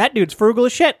dollars. That dude's frugal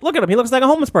as shit. Look at him. He looks like a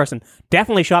homeless person.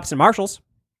 Definitely shops in Marshalls.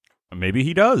 Maybe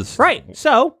he does. Right.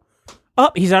 So,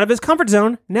 he's out of his comfort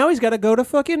zone. Now he's got to go to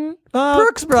fucking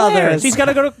Brooks Brothers. Claire's. He's got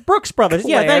to go to Brooks Brothers.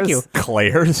 Yeah, thank you.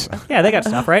 Claire's. Yeah, they got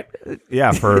stuff, right?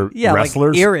 Yeah, for Yeah,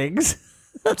 wrestlers. like earrings.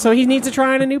 So he needs to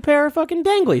try on a new pair of fucking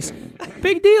danglies.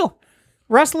 Big deal.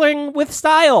 Wrestling with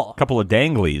style. Couple of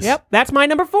danglies. Yep, that's my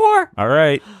number 4. All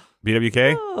right.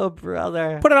 BWK. Oh,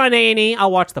 brother. Put it on A&E. I'll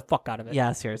watch the fuck out of it.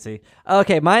 Yeah, seriously.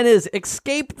 Okay, mine is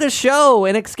Escape the Show,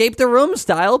 an Escape the Room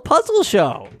style puzzle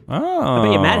show. Oh. I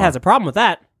bet you Matt has a problem with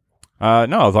that.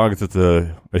 No, as long as it's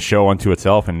a show unto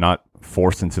itself and not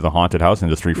forced into the haunted house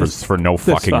industry for no This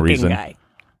fucking reason. guy.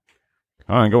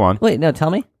 All right, go on. Wait, no,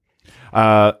 tell me.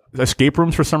 Escape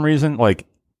rooms for some reason, like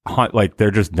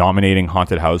they're just dominating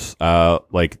haunted house,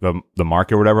 like the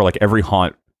market or whatever. Like every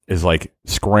haunt is like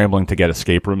scrambling to get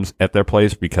escape rooms at their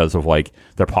place because of like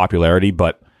their popularity,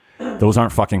 but those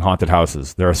aren't fucking haunted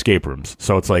houses. They're escape rooms.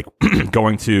 So it's like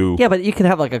going to Yeah, but you can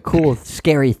have like a cool,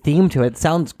 scary theme to it.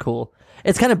 Sounds cool.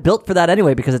 It's kind of built for that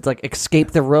anyway because it's like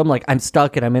escape the room, like I'm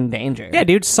stuck and I'm in danger. Yeah,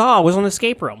 dude, Saw was an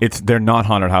escape room. they're not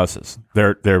haunted houses.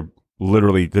 They're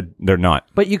literally they're not.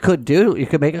 But you could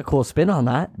make a cool spin on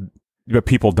that. But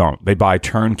people don't. They buy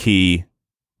turnkey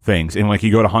things. And like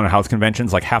you go to haunted house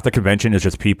conventions, like half the convention is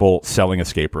just people selling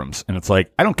escape rooms. And it's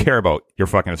like, I don't care about your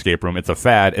fucking escape room. It's a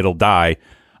fad. It'll die.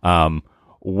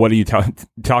 What do you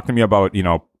talk to me about,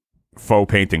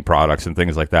 faux painting products and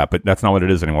things like that? But that's not what it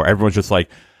is anymore. Everyone's just like,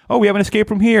 oh, we have an escape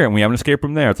room here and we have an escape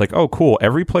room there. It's like, oh, cool.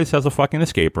 Every place has a fucking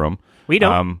escape room. We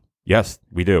don't. Yes,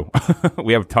 we do.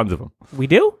 We have tons of them. We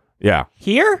do? Yeah.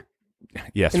 Here?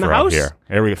 Yes, In the around house? here.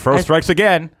 Here we go. First strikes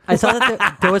again. I saw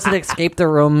that there was an escape the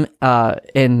room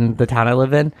in the town I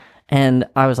live in, and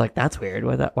I was like, "That's weird.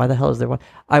 Why the hell is there one?"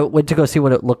 I went to go see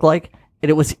what it looked like, and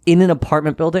it was in an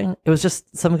apartment building. It was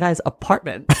just some guy's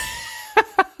apartment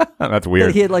That's that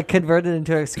weird. he had like converted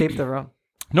into escape the room.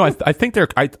 No, I think they're.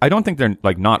 I don't think they're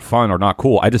like not fun or not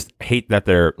cool. I just hate that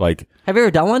they're like. Have you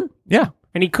ever done one? Yeah.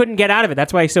 And he couldn't get out of it.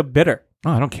 That's why he's so bitter.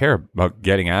 No, I don't care about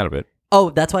getting out of it. Oh,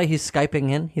 that's why he's Skyping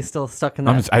in. He's still stuck in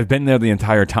that. I've been there the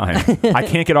entire time. I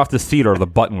can't get off the seat or the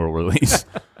button will release.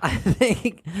 I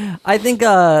think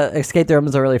escape the room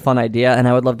is a really fun idea, and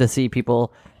I would love to see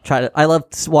people try to. I love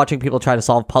watching people try to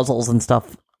solve puzzles and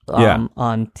stuff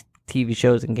on TV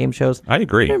shows and game shows. I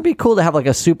agree. It'd be cool to have like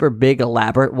a super big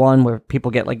elaborate one where people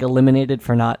get like eliminated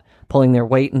for not pulling their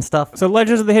weight and stuff. So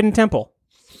Legends of the Hidden Temple.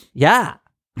 Yeah.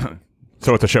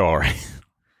 So it's a show, all right.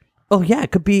 Oh yeah,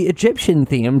 it could be Egyptian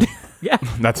themed. Yeah.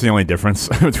 That's the only difference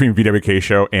between BWK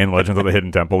show and Legends of the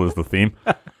Hidden Temple is the theme.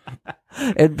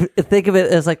 And think of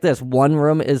it as like this: one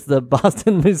room is the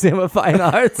Boston Museum of Fine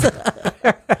Arts.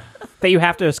 That you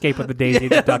have to escape with the Daisy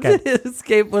the Duckhead.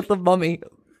 Escape with the mummy.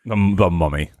 The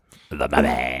mummy. Yeah,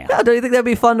 don't you think that'd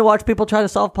be fun to watch people try to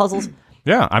solve puzzles?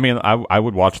 Yeah, I mean, I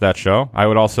would watch that show. I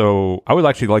would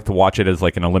actually like to watch it as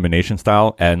like an elimination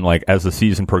style, and like as the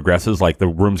season progresses, like the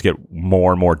rooms get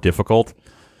more and more difficult.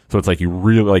 So it's like you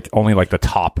really like only like the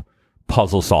top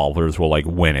puzzle solvers will like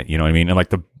win it. You know what I mean? And like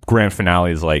the grand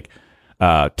finale is like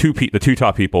the two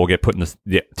top people will get put in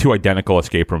the two identical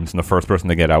escape rooms, and the first person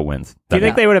to get out wins. Do you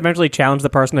think they would eventually challenge the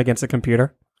person against a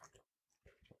computer?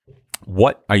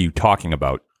 What are you talking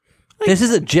about? This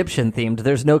is Egyptian themed.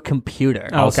 There's no computer.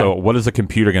 Oh. Also, what is a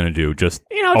computer going to do? Just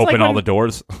You know, it's open like all when- the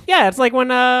doors? Yeah, it's like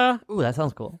when, Ooh, that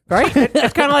sounds cool. right?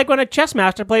 It's kind of like when a chess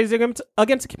master plays against a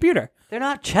computer. They're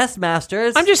not chess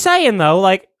masters. I'm just saying, though,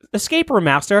 like, escape room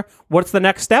master, what's the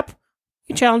next step?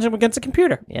 You challenge him against a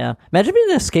computer. Yeah. Imagine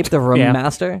being an escape the room Yeah.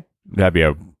 master. That'd be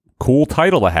a cool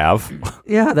title to have.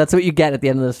 Yeah, that's what you get at the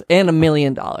end of this. And $1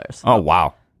 million. Oh,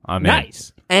 wow. I'm in.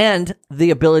 Nice. And the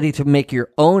ability to make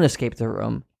your own escape the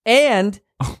room. And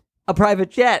a private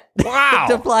jet. Wow.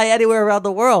 to fly anywhere around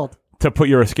the world. To put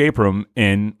your escape room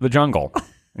in the jungle.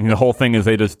 And the whole thing is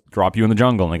they just drop you in the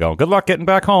jungle and they go, good luck getting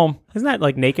back home. Isn't that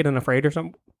like Naked and Afraid or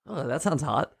something? Oh, that sounds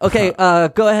hot. Okay,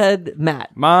 go ahead,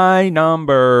 Matt. My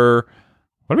number,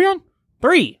 what are we on?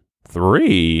 3.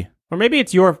 3? Or maybe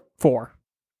it's your 4.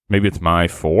 Maybe it's my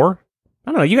 4?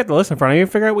 I don't know. You got the list in front of you.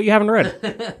 Figure out what you haven't read.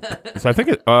 So I think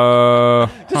it,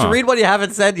 Just read what you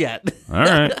haven't said yet. All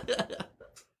right.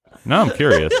 Now I'm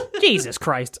curious. Jesus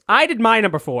Christ. I did my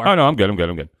number 4. Oh, no, I'm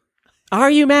good. Are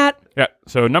you, Matt? Yeah,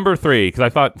 so number 3, because I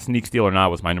thought Sneak, Steal, or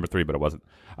Not was my number 3, but it wasn't.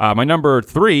 My number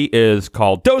 3 is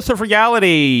called Dose of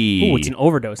Reality. Ooh, it's an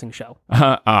overdosing show.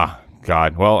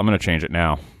 God. Well, I'm going to change it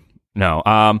now. No.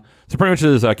 So pretty much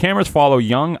is cameras follow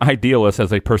young idealists as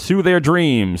they pursue their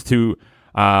dreams to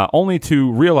only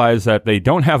to realize that they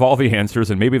don't have all the answers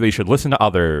and maybe they should listen to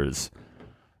others.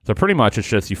 So pretty much it's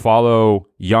just you follow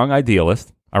young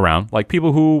idealists around, like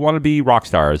people who want to be rock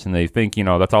stars and they think,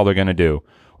 that's all they're going to do.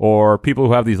 Or people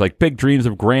who have these like big dreams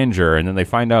of grandeur and then they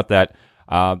find out that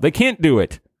they can't do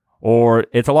it. Or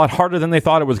it's a lot harder than they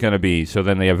thought it was going to be. So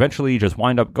then they eventually just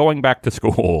wind up going back to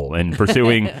school and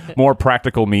pursuing more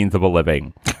practical means of a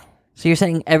living. So you're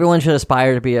saying everyone should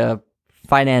aspire to be a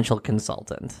financial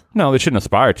consultant? No, they shouldn't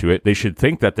aspire to it. They should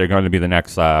think that they're going to be the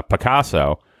next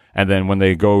Picasso. And then when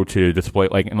they go to display,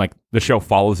 the show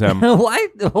follows them.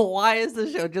 Why is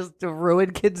the show just to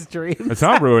ruin kids' dreams? It's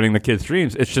not ruining the kids'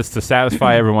 dreams. It's just to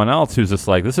satisfy everyone else who's just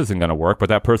like, this isn't going to work. But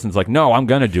that person's like, no, I'm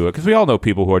going to do it. Because we all know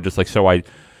people who are just like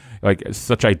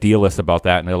such idealists about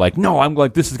that. And they're like, no, I'm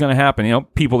like, this is going to happen.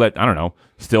 People that, I don't know,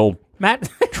 still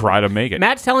Matt, try to make it.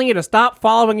 Matt's telling you to stop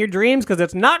following your dreams because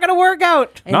it's not going to work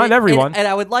out. Not everyone. And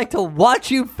I would like to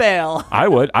watch you fail. I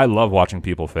would. I love watching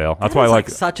people fail. That's why I like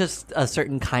such a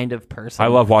certain kind of person. I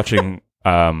love watching,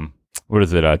 what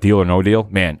is it, Deal or No Deal?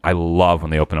 Man, I love when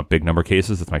they open up big number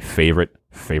cases. It's my favorite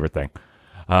thing.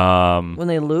 When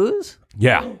they lose?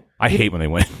 Yeah. I hate when they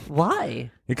win.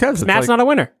 Why? Because Matt's not a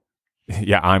winner.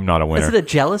 Yeah, I'm not a winner. Is it a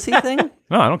jealousy thing?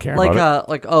 No, I don't care about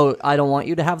it. I don't want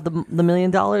you to have the $1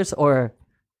 million, or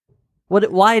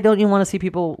what? Why don't you want to see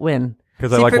people win?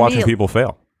 Because I like watching people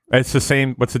fail. It's the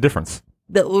same. What's the difference?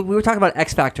 We were talking about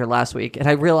X Factor last week, and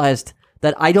I realized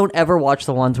that I don't ever watch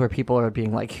the ones where people are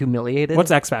being like humiliated.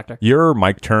 What's X Factor? Your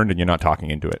mic turned and you're not talking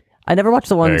into it. I never watch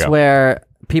the ones where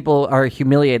people are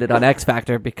humiliated on X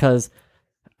Factor because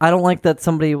I don't like that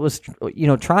somebody was,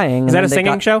 trying. Is that a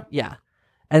singing show? Yeah.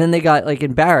 And then they got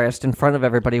embarrassed in front of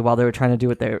everybody while they were trying to do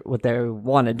what they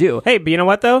want to do. Hey, but you know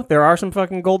what though? There are some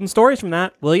fucking golden stories from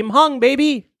that. William Hung,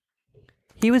 baby.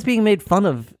 He was being made fun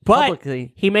of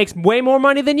publicly. He makes way more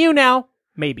money than you now.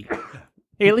 Maybe.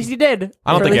 At least he did.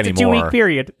 I don't think at least anymore. A 2-week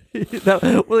period.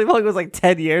 William Hung was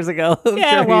 10 years ago.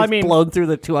 Yeah, well, he's blown through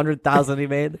the $200,000 he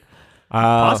made.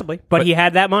 Possibly, but he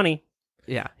had that money.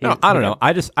 Yeah. No, I don't know.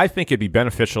 I think it'd be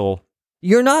beneficial.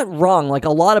 You're not wrong.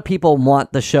 A lot of people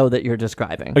want the show that you're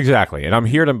describing. Exactly. And I'm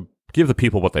here to give the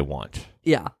people what they want.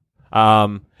 Yeah.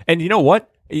 And you know what?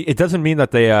 It doesn't mean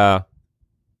that they,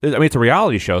 it's a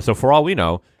reality show. So for all we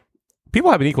know,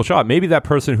 people have an equal shot. Maybe that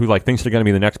person who thinks they're going to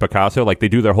be the next Picasso, they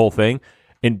do their whole thing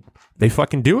and they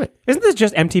fucking do it. Isn't this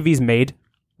just MTV's Made?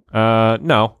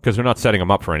 No, because we're not setting them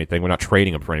up for anything. We're not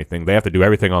training them for anything. They have to do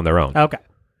everything on their own. Okay.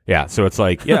 Yeah, so it's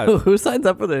yeah. Who signs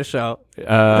up for this show?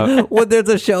 When there's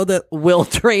a show that will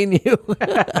train you.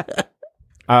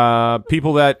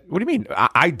 People that, what do you mean?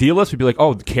 Idealists would be like,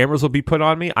 oh, the cameras will be put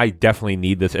on me. I definitely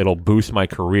need this. It'll boost my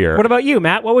career. What about you,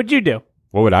 Matt? What would you do?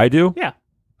 What would I do? Yeah.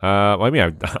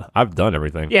 I've done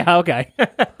everything. Yeah, okay.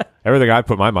 Everything I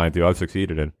put my mind to, I've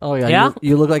succeeded in. Oh, yeah. Yeah?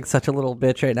 You look like such a little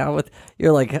bitch right now.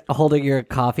 You're holding your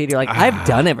coffee and you're like, I've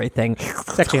done everything.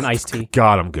 It's actually an iced tea.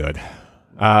 God, I'm good.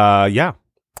 Yeah.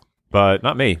 But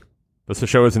not me. This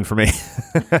show isn't for me.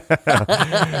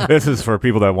 This is for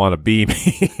people that want to be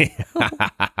me.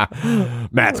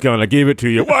 Matt's going to give it to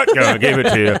you. What? Going to give it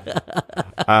to you.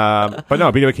 But no,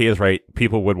 BWK is right.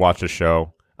 People would watch the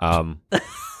show.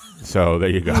 So there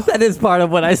you go. That is part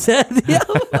of what I said. Yeah.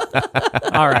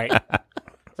 All right.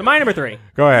 So my number 3.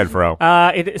 Go ahead, Fro.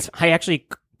 I actually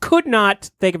could not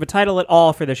think of a title at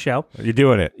all for this show. You're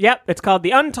doing it. Yep. It's called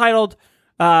The Untitled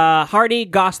Hardy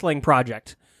Gosling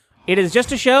Project. It is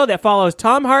just a show that follows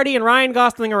Tom Hardy and Ryan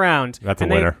Gosling around. That's a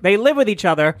and winner. They live with each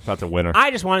other. That's a winner.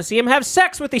 I just want to see them have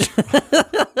sex with each other.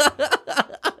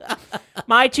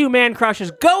 My 2-man crush is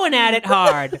going at it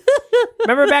hard.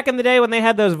 Remember back in the day when they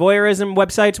had those voyeurism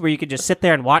websites where you could just sit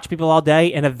there and watch people all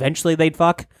day and eventually they'd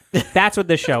fuck? That's what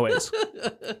this show is.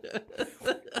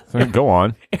 Go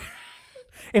on.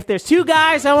 If there's 2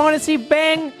 guys I want to see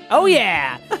bang, oh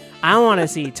yeah. I want to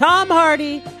see Tom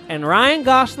Hardy and Ryan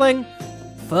Gosling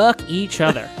fuck each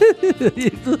other.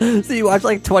 So you watch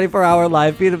 24-hour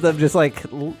live feed of them just I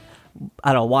don't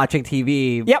know, watching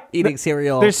TV, Yep. eating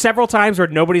cereal. There's several times where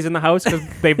nobody's in the house because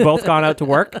they've both gone out to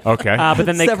work. Okay. But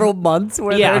then several months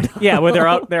where where they're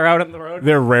out on the road.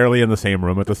 They're rarely in the same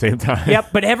room at the same time. Yep,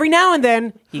 but every now and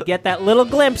then you get that little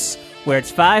glimpse where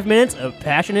it's 5 minutes of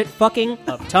passionate fucking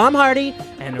of Tom Hardy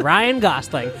and Ryan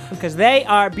Gosling because they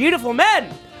are beautiful men.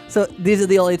 So these are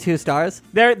the only 2 stars?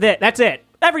 That's it.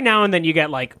 Every now and then you get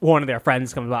one of their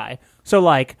friends comes by. So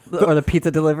or the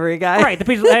pizza delivery guy? right, the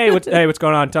pizza. Hey, what's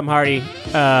going on, Tom Hardy?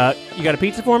 You got a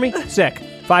pizza for me? Sick.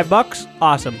 $5.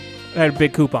 Awesome. I had a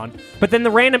big coupon. But then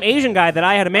the random Asian guy that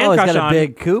I had a man Oh, he's crush got a on,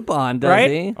 big coupon, does right?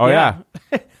 he? Oh, yeah.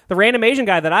 The random Asian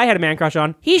guy that I had a man crush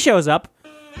on, he shows up.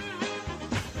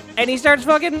 And he starts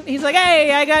fucking, he's like,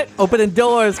 hey, I got, Opening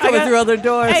doors, coming got- through other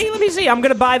doors. hey, let me see. I'm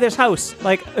going to buy this house.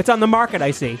 Like, it's on the market,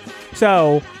 I see.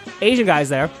 So, Asian guy's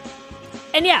there.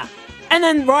 And yeah. And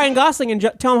then Ryan Gosling and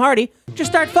Tom Hardy just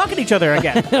start fucking each other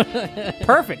again.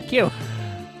 Perfect. Cute.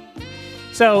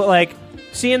 So, like,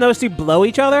 seeing those two blow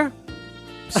each other,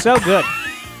 so good.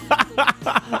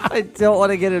 I don't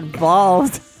want to get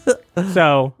involved.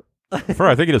 So, For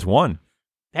I think it is one.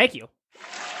 thank you.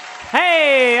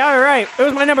 Hey, all right. It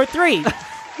was my number 3.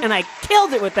 And I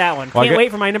killed it with that one. Well, Can't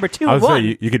wait for my number 2 I and would 1.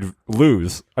 say you could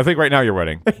lose. I think right now you're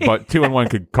winning, but 2 and 1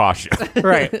 could cost you.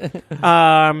 Right.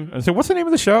 So what's the name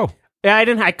of the show? Yeah,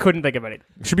 I couldn't think of it.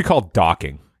 It should be called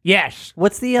Docking. Yes.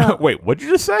 What's the Wait, what did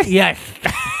you just say? Yes.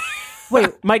 wait?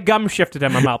 My gum shifted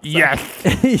in my mouth. Yes.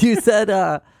 You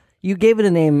said you gave it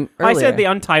a name earlier. I said the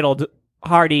untitled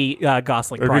Hardy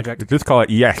Gosling project. Just call it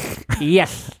Yes.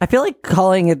 Yes. I feel like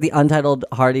calling it the Untitled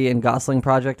Hardy and Gosling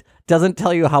project doesn't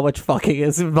tell you how much fucking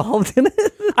is involved in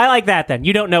it. I like that then.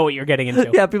 You don't know what you're getting into.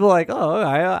 Yeah, people are like, oh,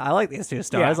 I like these two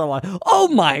stars. Yeah. I'm like, oh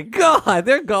my god,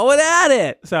 they're going at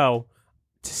it. So,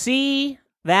 to see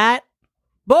that,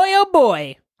 boy oh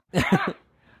boy.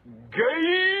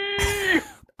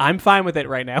 I'm fine with it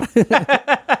right now.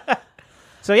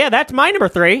 So yeah, that's my number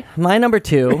 3. My number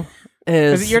 2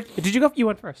 is Is it your? Did you go? You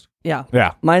went first. yeah.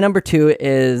 Yeah. My number 2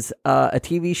 is a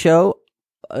TV show.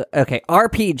 Okay,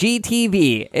 RPG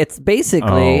TV. It's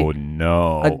basically Oh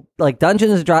no. a like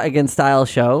Dungeons and Dragons style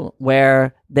show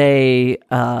where they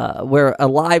where a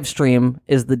live stream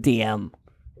is the DM,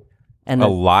 and A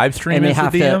live stream and they is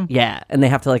have the DM? to and they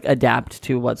have to like adapt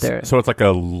to what they're So it's like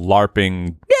a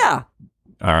LARPing. yeah.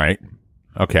 All right.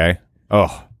 Okay.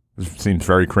 Oh, this seems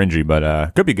very cringy,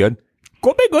 but could be good.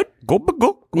 Could be good. Go, go,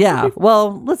 go. Yeah,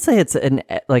 well, let's say it's an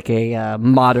like a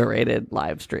moderated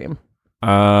live stream.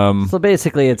 So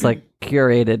basically, it's like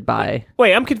curated by.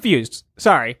 Wait, I'm confused.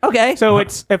 Sorry. Okay, So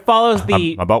it follows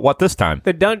the About what this time?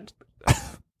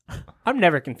 I'm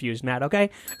never confused, Matt. Okay.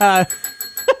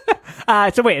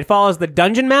 So wait, it follows the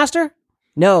Dungeon Master.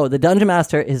 no, the Dungeon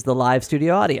Master is the live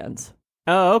studio audience,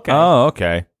 Oh, okay. Oh,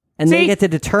 okay. and See, they get to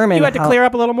determine. you had to how, clear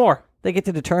up a little more. They get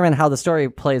to determine how the story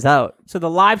plays out. So the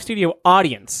live studio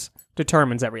audience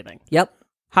determines everything. Yep.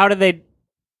 How do they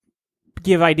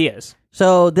give ideas?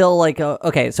 So they'll like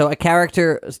okay, so a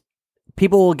character,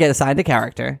 people will get assigned a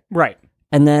character, Right.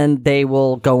 and then they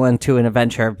will go into an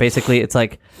adventure. Basically, it's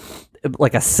like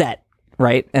a set,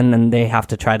 right? And then they have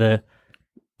to try to,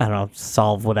 I don't know,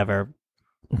 solve whatever.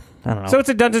 I don't know. So it's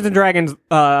a Dungeons and Dragons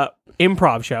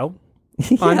improv show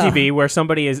on Yeah. TV where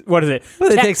somebody is, what is it? Well,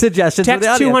 they take suggestions from the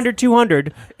Text audience.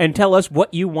 200 and tell us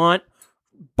what you want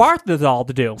Barthazal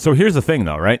to do. So here's the thing,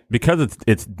 though, right? Because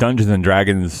it's Dungeons and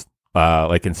Dragons,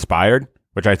 like inspired,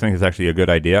 which I think is actually a good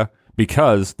idea.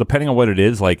 Because depending on what it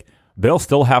is, like they'll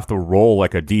still have to roll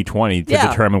like a d20 to Yeah.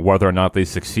 determine whether or not they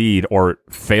succeed or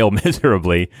fail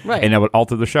miserably, Right. and that would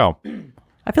alter the show.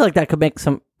 I feel like that could make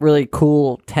some really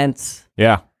cool, tense.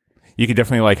 Yeah, you could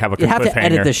definitely like have a You have to cliffhanger.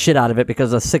 edit the shit out of it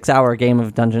because a 6-hour game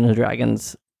of Dungeons and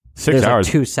Dragons, 6 there's hours,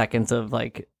 like 2 seconds of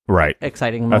like right?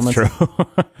 exciting That's moments. true.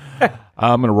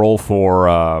 I'm gonna roll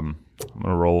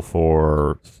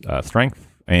for strength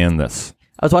and this.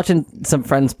 I was watching some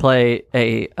friends play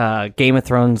a Game of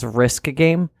Thrones Risk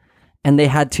game, and they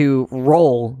had to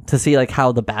roll to see like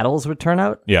how the battles would turn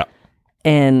out. Yeah.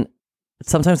 And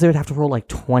sometimes they would have to roll like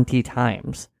 20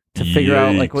 times to figure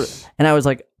out like what. Yikes. And I was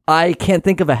like, I can't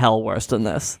think of a hell worse than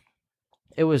this.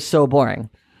 It was so boring.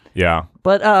 Yeah.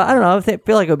 But I don't know. I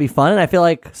feel like it would be fun, and I feel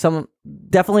like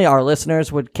definitely our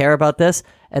listeners would care about this,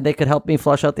 and they could help me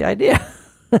flush out the idea.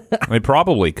 They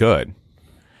probably could.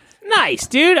 Nice,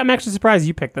 dude. I'm actually surprised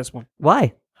you picked this one.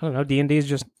 Why? I don't know. D&D is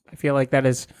just, I feel like that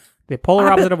is the polar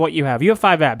opposite of what you have. You have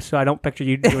 5 abs, so I don't picture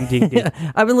you doing D&D.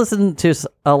 I've been listening to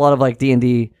a lot of like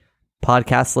D&D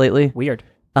podcasts lately. Weird.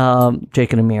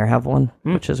 Jake and Amir have one,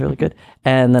 which is really good.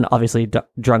 And then obviously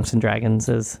Drunks and Dragons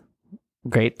is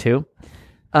great too.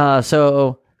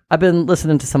 So I've been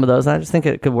listening to some of those. And I just think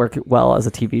it could work well as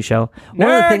a TV show.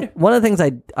 One of the things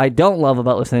I don't love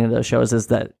about listening to those shows is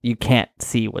that you can't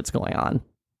see what's going on.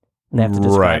 They have to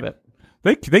describe Right.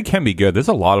 it. They can be good. There's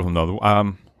a lot of them though.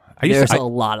 There's a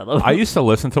lot of them. I used to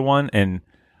listen to one, and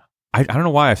I don't know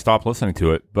why I stopped listening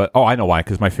to it, but I know why,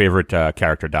 because my favorite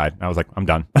character died. I was like, I'm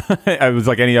done. I was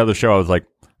like any other show. I was like,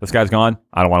 this guy's gone.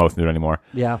 I don't want to listen to it anymore.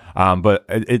 Yeah. But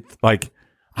it's like,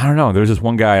 I don't know. There's this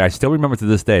one guy I still remember to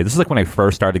this day. This is like when I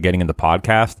first started getting into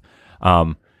podcast.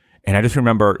 And I just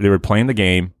remember they were playing the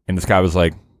game, and this guy was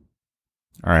like,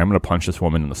 all right, I'm going to punch this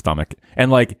woman in the stomach.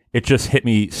 And like, it just hit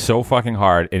me so fucking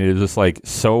hard. And it was just like,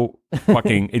 so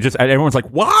fucking, everyone's like,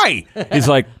 why? He's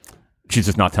like, she's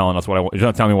just not telling us what I want. She's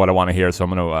not telling me what I want to hear. So I'm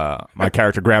going to, my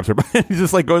character grabs her. He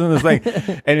just like goes in this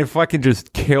thing. And it fucking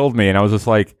just killed me. And I was just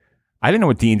like, I didn't know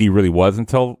what D&D really was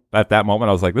until at that moment.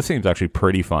 I was like, this seems actually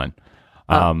pretty fun.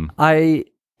 I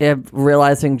am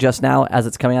realizing just now, as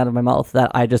it's coming out of my mouth,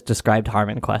 that I just described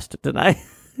Harmon Quest, didn't I?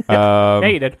 Yeah,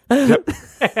 you did.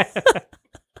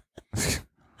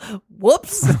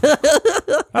 Whoops.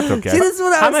 That's okay. See, this is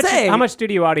what I was saying. How much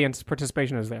studio audience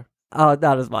participation is there? Oh,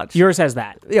 not as much. Yours has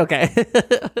that. Okay.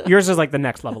 Yours is like the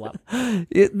next level up.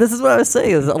 This is what I was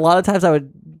saying. Is a lot of times I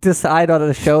would decide on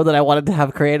a show that I wanted to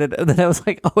have created, and then I was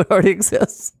like, oh, it already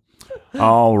exists.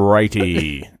 All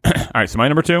righty. All right, so my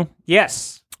number 2?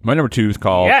 Yes. My number 2 is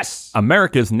called Yes.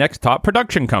 America's Next Top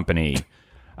Production Company.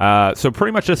 So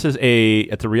pretty much this is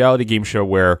it's a reality game show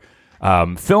where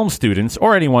film students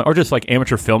or anyone, or just like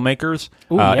amateur filmmakers,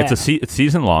 it's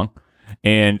season long,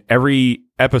 and every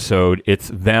episode it's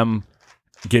them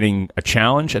getting a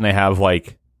challenge, and they have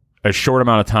like a short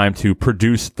amount of time to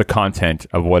produce the content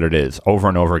of what it is over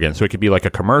and over again. So it could be like a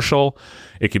commercial,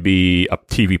 it could be a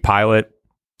TV pilot,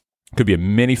 could be a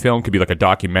mini film, could be like a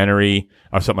documentary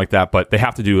or something like that, but they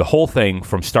have to do the whole thing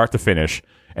from start to finish,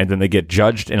 and then they get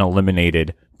judged and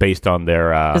eliminated based on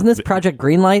their Isn't this Project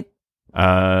Greenlight?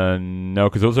 No,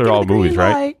 because those are all movies,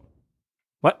 right?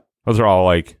 What? Those are all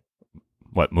like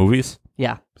what, movies?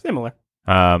 Yeah. Similar.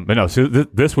 But no, so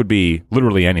this would be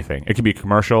literally anything. It could be a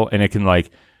commercial, and it can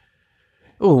like,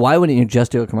 Ooh, why wouldn't you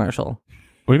just do a commercial?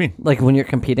 what do you mean? Like when you're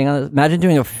competing on it? Imagine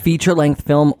doing a feature-length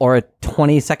film or a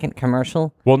 20-second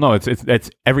commercial. Well, no, it's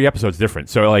every episode's different.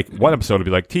 So like one episode would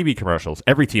be like TV commercials.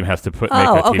 Every team has to make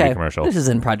that TV commercial. This is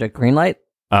in Project Greenlight.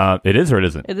 It is or it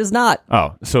isn't? It is not.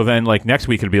 Oh, so then like next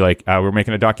week it'd be like we're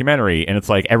making a documentary, and it's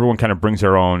like everyone kind of brings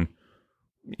their own,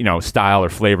 style or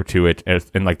flavor to it,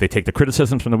 and like they take the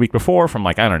criticisms from the week before from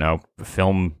like, I don't know,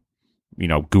 film,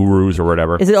 gurus or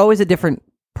whatever. Is it always a different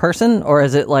person, or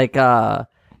is it like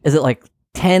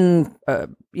 10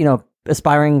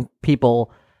 aspiring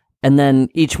people, and then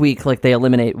each week like they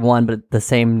eliminate one, but the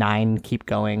same 9 keep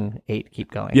going, 8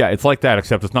 keep going? Yeah, it's like that,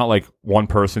 except it's not like one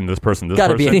person, this person, this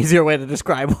Gotta person. be an easier way to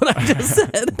describe what I just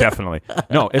said. Definitely.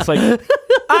 No, it's like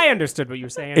I understood what you were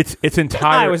saying. it's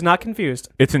entire. I was not confused.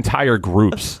 It's entire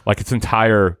groups, like it's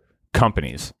entire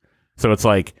companies. So it's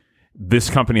like this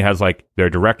company has like their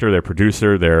director, their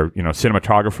producer, their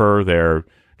cinematographer, their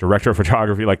director of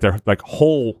photography, like their like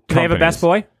whole. Do they have a best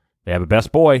boy? They have a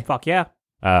best boy. Fuck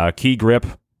yeah. Key grip,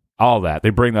 all that.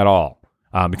 They bring that all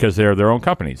because they're their own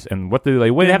companies. And what do they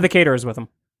win? They have the caterers with them.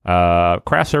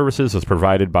 Craft services is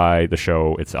provided by the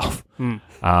show itself.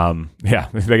 Yeah,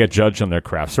 they get judged on their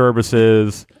craft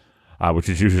services, which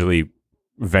is usually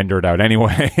vendored out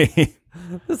anyway.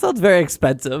 This sounds very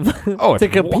expensive to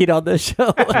compete on this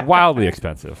show. It's wildly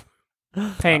expensive.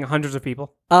 Paying hundreds of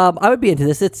people. I would be into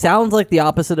this. It sounds like the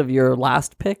opposite of your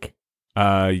last pick,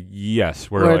 Yes,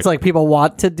 where it's like people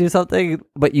want to do something,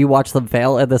 but you watch them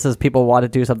fail, and this is people want to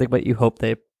do something, but you hope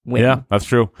they win. Yeah, that's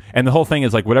true. And the whole thing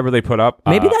is like whatever they put up.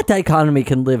 Maybe that dichotomy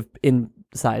can live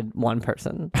inside one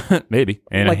person. Maybe.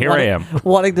 And Like here I am.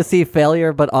 wanting to see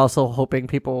failure, but also hoping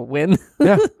people win.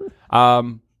 Yeah.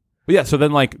 But yeah, so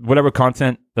then like whatever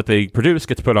content that they produce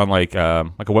gets put on like a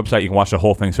website. You can watch the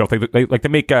whole thing. So if they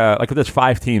make like if there's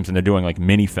 5 teams and they're doing like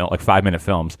mini film, like 5-minute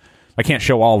films, I can't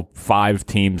show all 5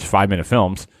 teams 5-minute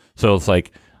films. So it's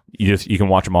like you can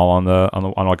watch them all on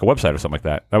like a website or something like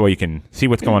that. That way you can see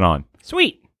what's going on.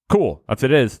 Sweet. Cool. That's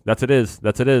it is. That's it is.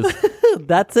 That's it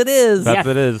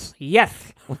is. Yes.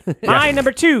 My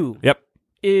number 2. Yep.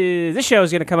 Is this show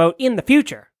is going to come out in the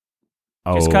future.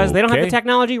 Just because they don't have the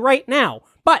technology right now.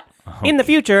 But in the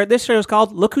future, this show is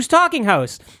called Look Who's Talking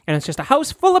House. And it's just a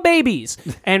house full of babies.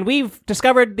 And we've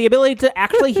discovered the ability to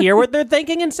actually hear what they're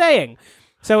thinking and saying.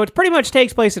 So it pretty much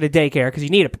takes place at a daycare because you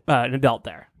need an adult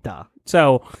there. Duh.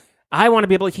 So I want to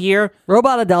be able to hear...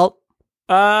 Robot adult.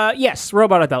 Yes,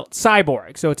 robot adult.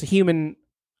 Cyborg. So it's a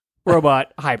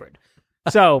human-robot hybrid.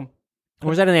 So, or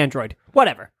was that an android?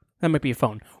 Whatever. That might be a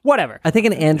phone. Whatever. I think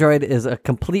an android is a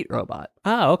complete robot.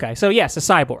 Oh, okay. So yes, a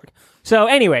cyborg. So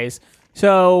anyways,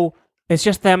 so it's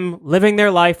just them living their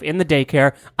life in the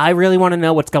daycare. I really want to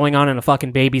know what's going on in a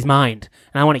fucking baby's mind,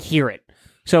 and I want to hear it.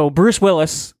 So Bruce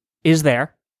Willis is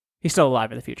there. He's still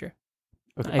alive in the future.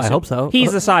 I hope so.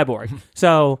 He's the cyborg.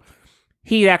 So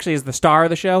he actually is the star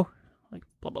of the show. Like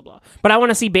blah, blah, blah. But I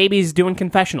want to see babies doing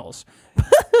confessionals.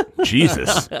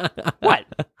 Jesus. What?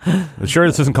 Sure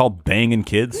this isn't called Banging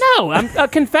Kids? No, a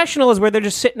confessional is where they're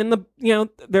just sitting in the,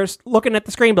 they're looking at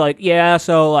the screen, be like, yeah,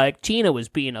 so like Tina was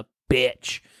being a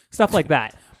bitch. stuff like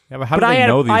that. Yeah, but how But do I they had-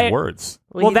 know I these had- words?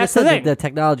 Well, Well, you that's just said the thing. that the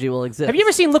technology will exist. Have you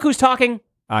ever seen Look Who's Talking?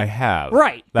 I have.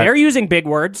 Right. That, They're using big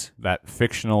words. that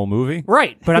fictional movie?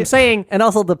 Right. But I'm saying And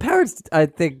also, the parents, I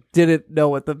think, didn't know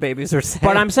what the babies were saying.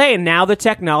 But I'm saying now the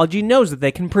technology knows that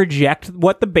they can project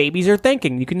what the babies are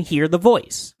thinking. You can hear the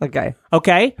voice. okay.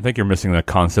 Okay? I think you're missing the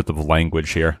concept of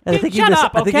language here. And I think Shut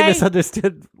up, I think you okay?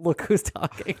 misunderstood. Look who's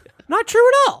talking. Not true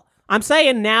at all. I'm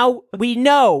saying now we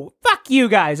know. Fuck you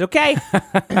guys, okay?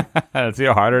 See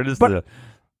how hard it is to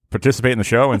participate in the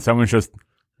show and someone's just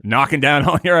knocking down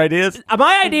all your ideas?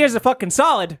 My ideas are fucking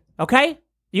solid, okay?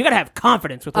 You gotta have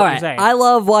confidence with what All you're right. saying. I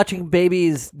love watching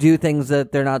babies do things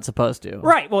that they're not supposed to.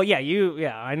 Right, well, yeah,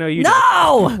 I know you do.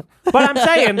 No! But I'm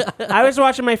saying, I was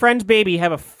watching my friend's baby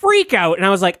have a freak out, and I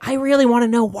was like, I really want to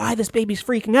know why this baby's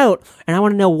freaking out, and I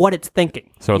want to know what it's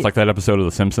thinking. So it's like that episode of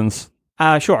The Simpsons.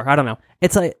 Sure, I don't know.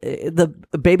 It's like the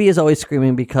baby is always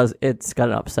screaming because it's got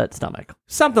an upset stomach.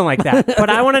 Something like that. But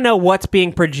I want to know what's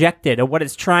being projected or what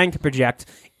it's trying to project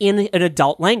in an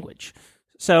adult language.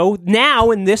 So now,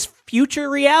 in this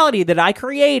future reality that I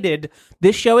created,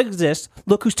 this show exists.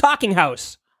 Look Who's Talking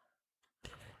House.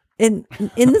 In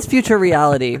this future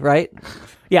reality, right?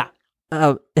 Yeah.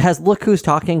 Has Look Who's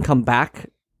Talking come back?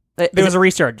 There was a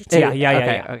resurgence.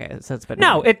 Yeah. Okay. So it's been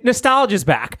No, nostalgia's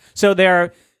back. So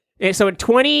so in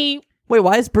 20... Wait,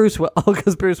 why is Bruce? Oh,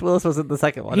 because Bruce Willis was in the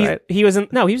second one, right? He was in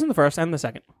the first and the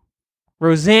second.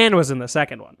 Roseanne was in the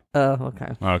second one. Oh,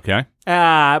 okay. Okay.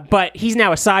 But he's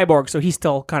now a cyborg, so he's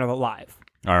still kind of alive.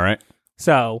 All right.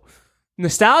 So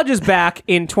nostalgia's back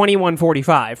in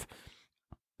 2145.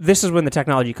 This is when the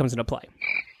technology comes into play.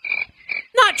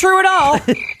 Not true at all.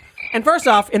 And first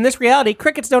off, in this reality,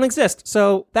 crickets don't exist,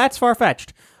 so that's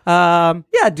far-fetched. Yeah,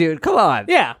 dude, come on.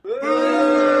 Yeah.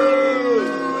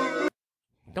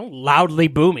 Don't loudly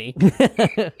boo me.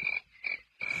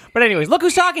 But anyways, Look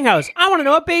Who's Talking House. I want to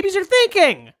know what babies are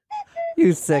thinking.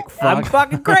 You sick I'm fuck.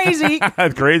 fucking crazy.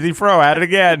 Crazy Fro at it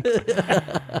again.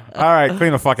 All right,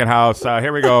 clean the fucking house.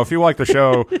 Here we go. If you like the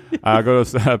show, go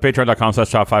to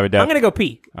patreon.com/top5ofdeath. I'm going to go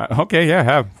pee. Okay,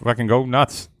 yeah, fucking go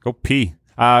nuts. Go pee.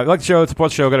 Like the show,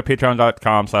 support the show, go to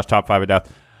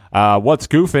patreon.com/top5ofdeath. What's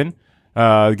goofing?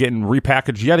 Getting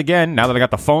repackaged yet again. Now that I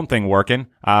got the phone thing working,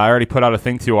 I already put out a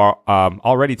thing to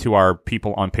our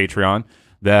people on Patreon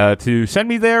to send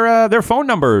me their phone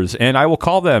numbers, and I will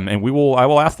call them, and I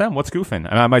will ask them what's goofing,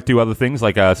 and I might do other things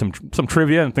like some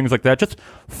trivia and things like that. Just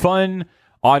fun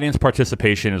audience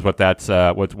participation is what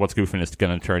what's goofing is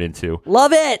going to turn into.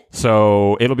 Love it.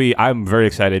 So I'm very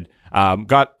excited.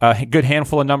 Got a good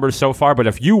handful of numbers so far, but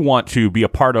if you want to be a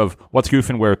part of What's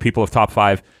Goofing, where people of Top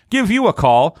 5 give you a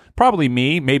call, probably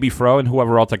me, maybe Fro, and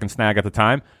whoever else I can snag at the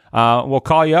time, we'll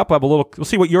call you up. We'll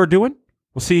see what you're doing.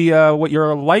 We'll see what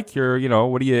you're like.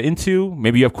 What are you into?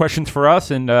 Maybe you have questions for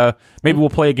us, and maybe we'll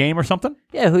play a game or something.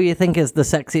 Yeah, who you think is the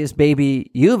sexiest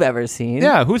baby you've ever seen?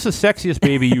 Yeah, who's the sexiest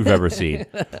baby you've ever seen?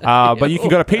 But you can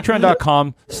go to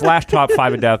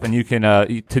patreon.com/top5ofdeath, and you can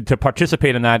to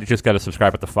participate in that, you just got to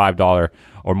subscribe at the $5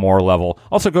 or more level.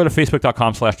 Also go to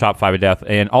facebook.com/top5ofdeath,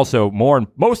 and also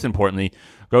most importantly,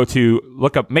 go to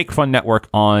look up Make Fun Network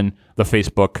on the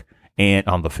Facebook, and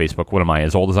on the Facebook. What am I,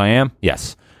 as old as I am?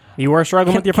 Yes. You were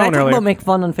struggling with your Can I phone talk earlier. about Make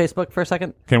Fun on Facebook for a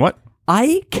second? Can what?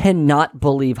 I cannot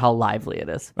believe how lively it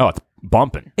is. Oh, it's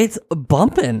bumping. It's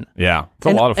bumping. Yeah, it's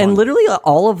a lot of fun. And literally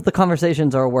all of the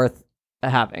conversations are worth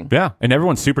having. Yeah, and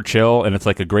everyone's super chill, and it's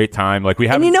like a great time. Like we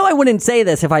have, And I wouldn't say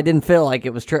this if I didn't feel like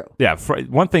it was true. yeah.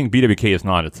 One thing BWK is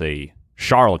not, it's a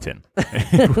charlatan.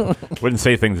 Wouldn't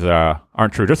say things that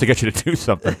aren't true just to get you to do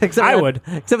something. I would.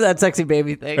 Except for that sexy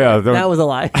baby thing. Yeah, that was a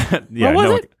lie. Yeah, What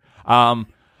was it?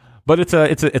 But it's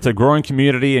a growing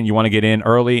community, and you want to get in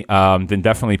early, then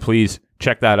definitely please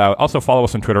check that out. Also follow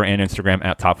us on Twitter and Instagram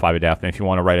at Top5ofdeath. And if you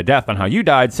want to write a death on how you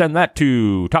died, send that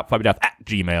to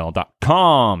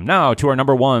top5ofdeath@gmail.com. Now to our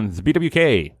number ones,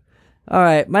 BWK. All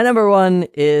right, my number one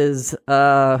is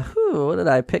what did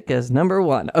I pick as number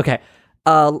one? Okay,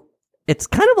 it's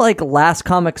kind of like Last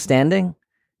Comic Standing,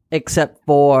 except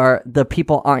for the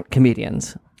people aren't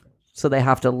comedians, so they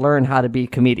have to learn how to be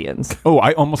comedians. Oh,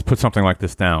 I almost put something like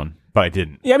this down, but I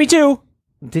didn't. Yeah, me too.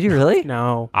 Did you really?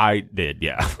 No. I did,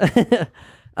 yeah.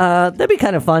 That'd be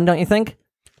kind of fun, don't you think?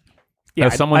 Yeah,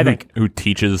 As someone I think. who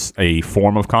teaches a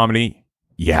form of comedy,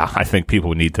 yeah, I think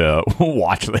people need to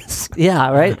watch this.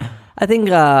 Yeah, right. I think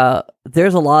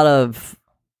there's a lot of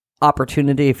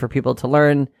opportunity for people to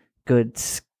learn good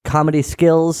comedy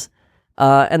skills,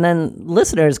 and then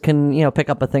listeners can pick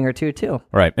up a thing or two too.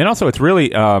 Right, and also it's really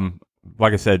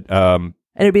like I said, And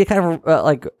it'd be kind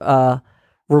of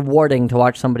rewarding to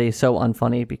watch somebody so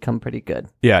unfunny become pretty good.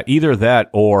 Yeah, either that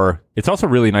or it's also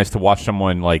really nice to watch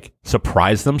someone like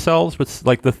surprise themselves with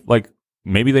like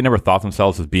maybe they never thought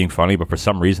themselves as being funny, but for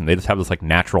some reason they just have this like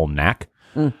natural knack,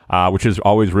 which is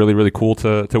always really, really cool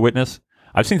to witness.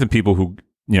 I've seen some people who,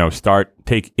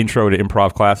 take intro to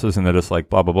improv classes and they're just like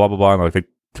blah, blah, blah, blah, blah. And like they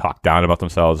talk down about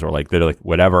themselves or like they're like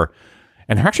whatever.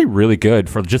 And they're actually really good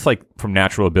for just like from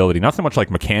natural ability, not so much like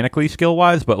mechanically skill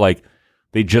wise, but like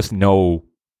they just know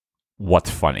what's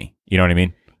funny. You know what I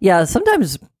mean? Yeah,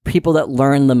 sometimes people that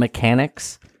learn the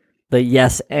mechanics, the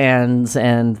yes ands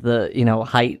and the,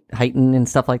 heighten and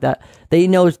stuff like that, they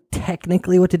know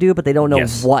technically what to do, but they don't know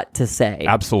Yes. what to say.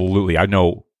 Absolutely. I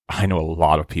know a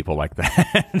lot of people like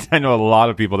that. I know a lot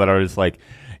of people that are just like,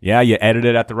 yeah, you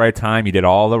edited at the right time, you did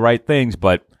all the right things,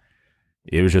 but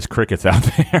it was just crickets out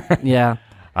there. Yeah.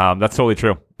 That's totally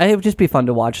true. It would just be fun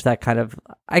to watch that kind of.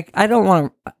 I don't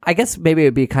want to. I guess maybe it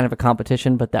would be kind of a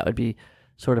competition, but that would be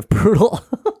sort of brutal.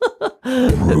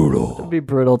 It'd be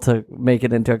brutal to make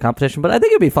it into a competition, but I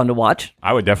think it'd be fun to watch.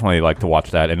 I would definitely like to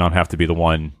watch that and not have to be the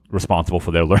one responsible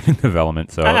for their learning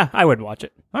development. So, I would watch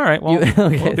it. all right, well,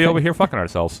 okay. we'll be over here fucking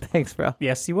ourselves. Thanks, bro.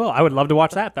 Yes, you will. I would love to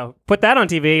watch that, though. Put that on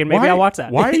TV, and maybe I'll watch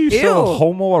that. Why are you so Ew.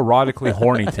 homoerotically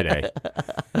horny today?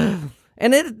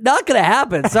 And it's not going to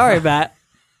happen. Sorry, Matt.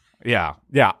 Yeah.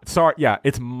 Sorry. Yeah,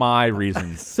 it's my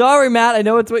reason. Sorry, Matt. I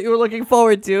know it's what you were looking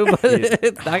forward to, but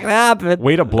it's not going to happen.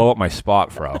 Way to blow up my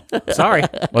spot, Fro. Sorry.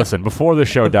 Listen, before this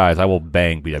show dies, I will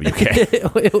bang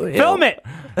BWK. Film it.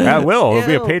 I will. It'll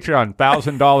be a Ew. Patreon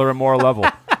 $1,000 or more level.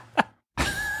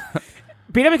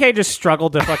 BWK just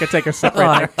struggled to fucking take a sip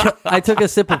right there. I took a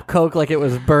sip of Coke like it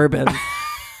was bourbon.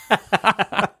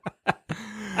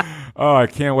 Oh, I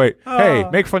can't wait. Hey,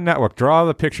 Make Fun Network, draw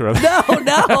the picture of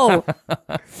No.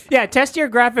 Yeah, test your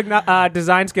graphic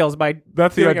design skills by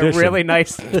That's the doing a audition. really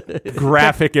nice.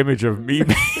 graphic image of me.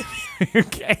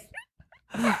 Okay.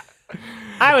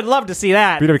 I would love to see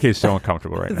that. BWK is so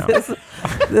uncomfortable right now.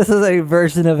 This is a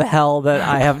version of hell that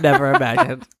I have never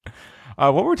imagined.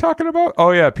 What were we talking about? Oh,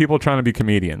 yeah, people trying to be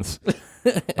comedians.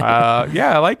 Yeah,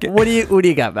 I like it. What do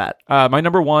you got, Matt? My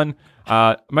number one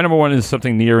is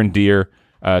something near and dear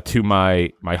to my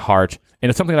heart,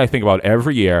 and it's something that I think about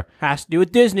every year. Has to do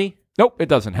with Disney. Nope, it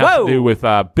doesn't. It has Whoa. to do with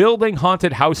building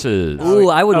haunted houses. Ooh,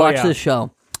 I would watch yeah. this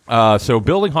show. So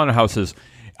building haunted houses.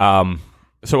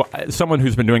 Someone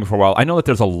who's been doing it for a while, I know that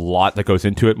there's a lot that goes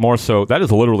into it. More so, that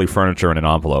is literally furniture in an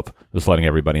envelope. Just letting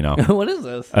everybody know. What is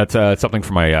this? That's something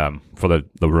for my for the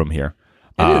room here.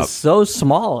 It is so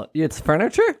small. It's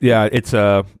furniture? Yeah, it's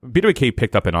BWK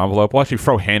picked up an envelope. Well, actually,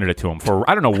 Fro handed it to him for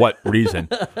I don't know what reason.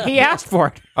 He asked for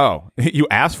it. Oh, you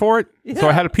asked for it? So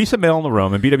I had a piece of mail in the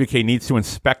room, and BWK needs to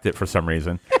inspect it for some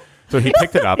reason. So he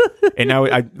picked it up, and now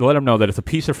I let him know that it's a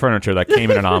piece of furniture that came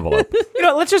in an envelope.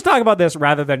 Let's just talk about this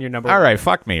rather than your number All one. right,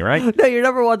 fuck me, right? No, your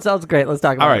number one sounds great. Let's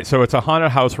talk about All it. right, so it's a haunted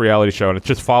house reality show, and it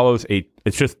just follows it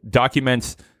just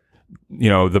documents,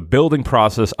 the building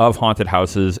process of haunted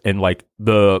houses and like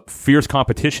the fierce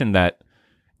competition that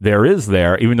there is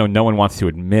there, even though no one wants to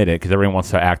admit it because everyone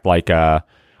wants to act like,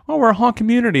 we're a haunt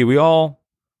community. We all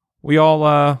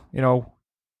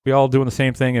doing the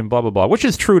same thing and blah, blah, blah, which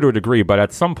is true to a degree. But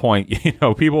at some point,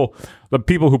 the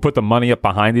people who put the money up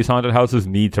behind these haunted houses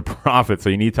need to profit. So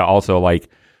you need to also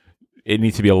it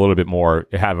needs to be a little bit more,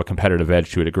 have a competitive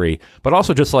edge to a degree. But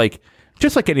also just like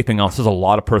anything else, there's a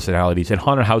lot of personalities, and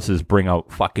haunted houses bring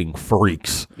out fucking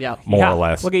freaks, Yeah. more Yeah, or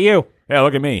less. Look at you. Yeah,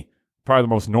 look at me. Probably the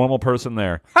most normal person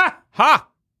there. Ha! Ha!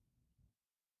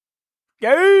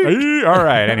 Yay! All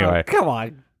right, anyway. Come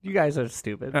on. You guys are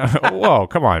stupid. Whoa,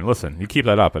 come on, listen. You keep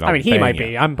that up, and I mean, he bang might you.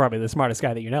 be. I'm probably the smartest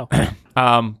guy that you know.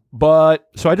 But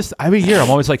so every year I'm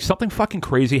always like something fucking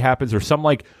crazy happens or some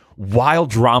like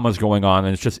wild drama's going on,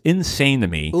 and it's just insane to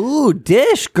me. Ooh,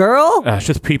 dish, girl. It's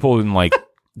just people in like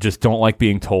just don't like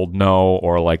being told no,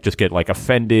 or like just get like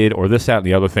offended, or this, that, and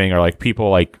the other thing, or like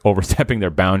people like overstepping their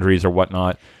boundaries or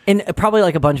whatnot. And probably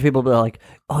like a bunch of people be like,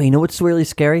 oh, you know what's really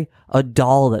scary? A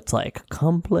doll that's like,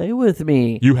 come play with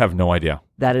me. You have no idea.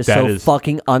 That is That so is-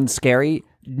 fucking unscary.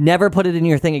 Never put it in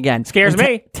your thing again. Scares And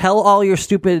me. Tell all your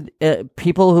stupid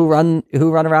people who run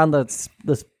around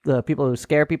the people who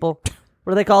scare people.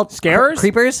 What are they called? Scarers?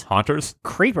 Creepers? Haunters?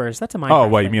 Creepers. That's a Minecraft Oh,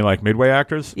 what, you thing. mean like midway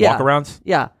actors? Yeah. Walkarounds?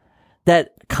 Yeah.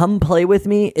 That come play with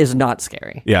me is not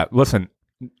scary. Yeah, listen,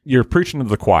 you're preaching to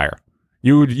the choir.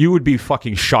 You would be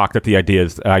fucking shocked at the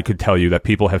ideas that I could tell you that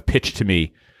people have pitched to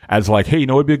me as like, hey,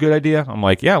 what would be a good idea? I'm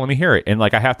like, yeah, let me hear it. And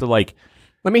like I have to like,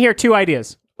 Let me hear 2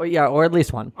 ideas. Or, yeah, or at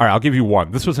least one. all right, I'll give you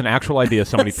one. This was an actual idea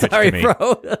somebody pitched Sorry, to me.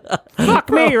 bro. Fuck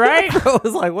me, right? I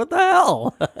was like, what the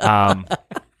hell? All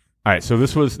right, so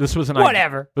this was an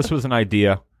Whatever. This was an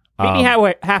idea Meet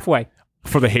me halfway.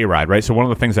 For the hayride, right? So one of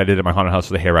the things I did at my haunted house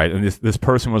for the hayride, and this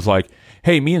person was like,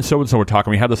 "Hey, me and so were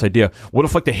talking. We had this idea. What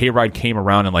if like the hayride came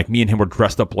around and like me and him were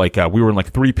dressed up like we were in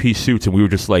like 3-piece suits and we were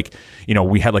just like,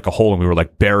 we had like a hole and we were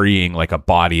like burying like a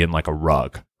body in like a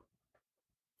rug."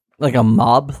 Like a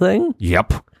mob thing?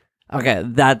 Yep. Okay,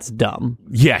 that's dumb.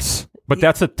 Yes, but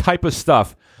that's the type of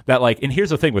stuff that like. And here's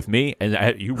the thing with me and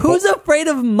Who's afraid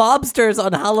of mobsters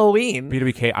on Halloween?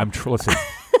 BWK, listen.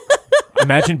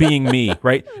 Imagine being me,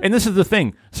 right? And this is the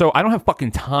thing. So I don't have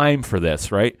fucking time for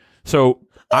this, right? So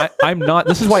I'm not.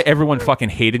 This is why everyone fucking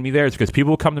hated me there. It's because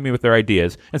people would come to me with their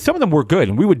ideas, and some of them were good,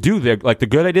 and we would do the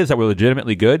good ideas that were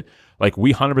legitimately good. Like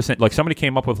we 100%. Like somebody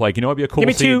came up with like, it'd be a cool.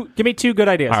 Give me two good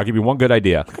ideas. I'll give you one good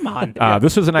idea. Come on.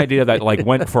 This was an idea that like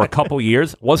went for a couple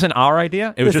years. Wasn't our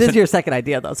idea. It was This just is your second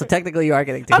idea, though, so technically you are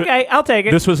getting two. Okay, I'll take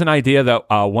it. This was an idea that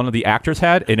one of the actors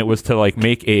had, and it was to like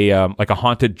make a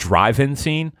haunted drive-in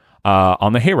scene.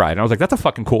 On the hayride. And I was like, that's a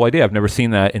fucking cool idea. I've never seen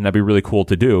that, and that'd be really cool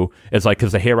to do. It's like,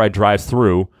 because the hayride drives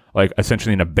through, like,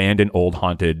 essentially an abandoned old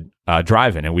haunted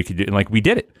drive-in, and we could do, and like, we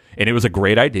did it. And it was a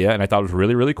great idea, and I thought it was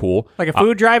really, really cool. Like a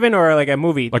food drive-in or like a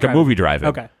movie? Like a movie drive-in.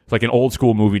 Okay. It's like an old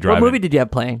school movie drive-in. What movie did you have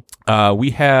playing?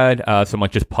 We had some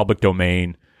like just public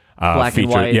domain Black and feature.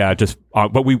 white. Yeah, just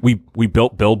but we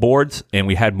built billboards, and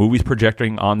we had movies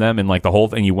projecting on them, and like the whole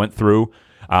thing you went through.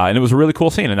 And it was a really cool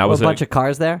scene. And that was a bunch of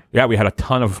cars there? Yeah, we had a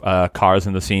ton of cars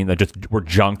in the scene that just were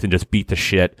junked and just beat to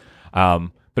shit.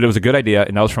 But it was a good idea,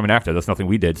 and that was from an actor. That's nothing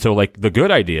we did. So, like, the good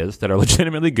ideas that are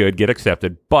legitimately good get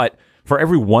accepted. But for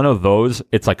every one of those,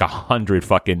 it's like 100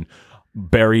 fucking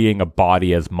burying a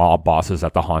body as mob bosses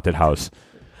at the haunted house.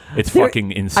 It's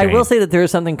fucking insane. I will say that there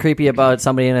is something creepy about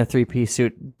somebody in a 3-piece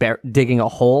suit digging a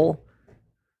hole.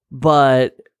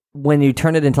 But when you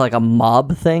turn it into like a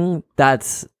mob thing,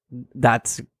 that's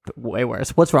way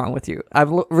worse. What's wrong with you?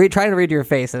 I'm trying to read your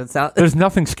face, and it sounds. There's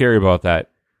nothing scary about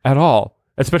that at all,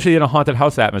 especially in a haunted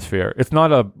house atmosphere. It's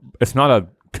not a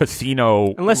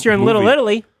casino. Unless you're in movie. Little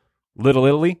Italy. Little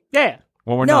Italy? Yeah.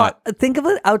 Well, we're no, not. Think of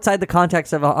it outside the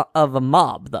context of a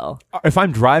mob, though. If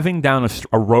I'm driving down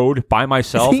a road by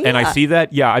myself and I Yeah. see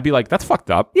that, yeah, I'd be like, that's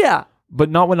fucked up. Yeah. But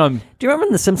not when I'm. Do you remember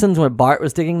in The Simpsons when Bart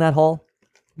was digging that hole?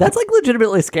 That's like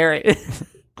legitimately scary.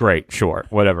 Great, sure,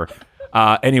 whatever.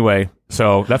 Anyway,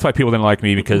 so that's why people didn't like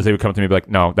me, because they would come to me and be like,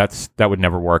 no, that would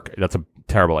never work. That's a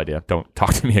terrible idea. Don't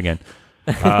talk to me again.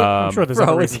 I'm sure there's Bro,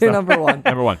 other what's reasons, your though. number one?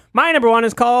 Number one. My number one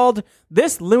is called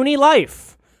This Loony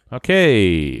Life.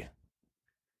 Okay.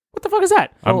 What the fuck is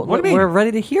that? What do you mean? We're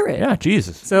ready to hear it. Yeah,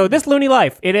 Jesus. So This Loony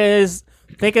Life, it is,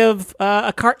 think of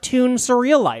a cartoon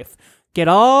surreal life. Get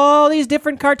all these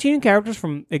different cartoon characters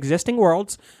from existing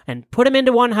worlds and put them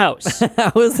into one house.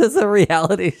 How is this a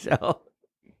reality show?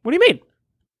 What do you mean?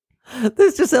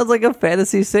 This just sounds like a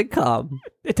fantasy sitcom.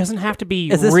 It doesn't have to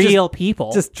be Is this real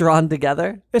people. Just drawn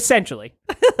together. Essentially.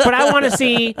 But I want to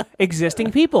see existing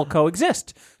people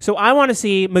coexist. So I want to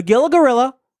see Magilla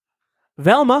Gorilla,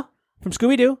 Velma from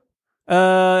Scooby-Doo,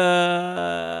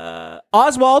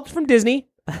 Oswald from Disney,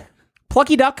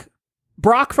 Plucky Duck,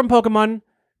 Brock from Pokemon,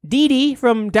 Dee Dee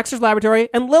from Dexter's Laboratory,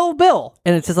 and Lil Bill.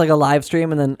 And it's just like a live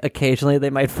stream, and then occasionally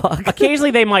they might fuck. Occasionally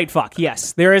they might fuck.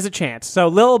 Yes, there is a chance. So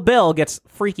Lil Bill gets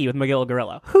freaky with Magilla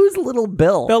Gorilla. Who's Little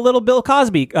Bill? The Little Bill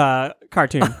Cosby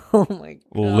cartoon. Oh my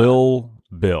god. Lil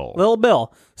Bill. Lil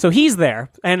Bill. So he's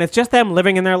there, and it's just them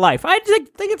living in their life. I think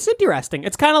it's interesting.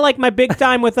 It's kind of like my Big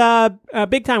Time with Bev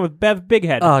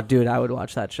Bighead. Oh, dude, I would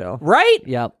watch that show. Right?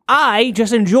 Yep. I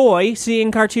just enjoy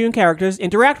seeing cartoon characters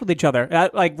interact with each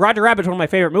other. Like Roger Rabbit's one of my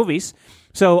favorite movies.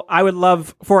 So I would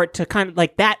love for it to kind of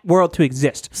like that world to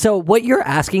exist. So what you're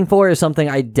asking for is something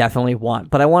I definitely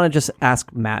want, but I want to just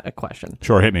ask Matt a question.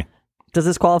 Sure, hit me. Does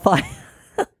this qualify?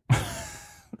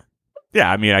 Yeah,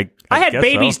 I mean, I had guess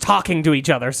babies so. talking to each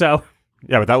other, so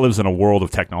Yeah, but that lives in a world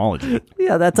of technology.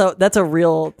 Yeah, that's a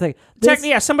real thing.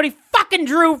 yeah, somebody fucking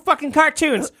drew fucking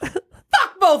cartoons.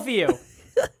 Fuck both of you.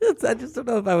 I just don't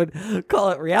know if I would call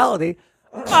it reality.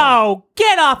 Oh,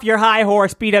 get off your high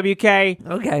horse, BWK.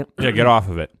 Okay. Yeah, get off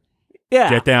of it. Yeah.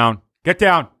 Get down. Get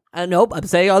down. Nope, I'm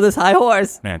saying on this high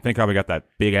horse. Man, thank God we got that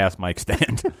big ass mic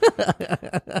stand.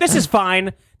 This is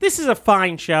fine. This is a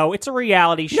fine show. It's a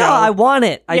reality show. No, I want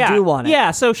it. I Yeah, do want it.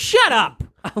 Yeah, so shut up.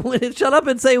 Shut up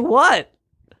and say what?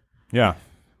 Yeah.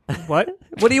 What?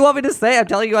 What do you want me to say? I'm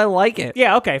telling you I like it.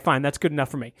 Yeah, okay, fine. That's good enough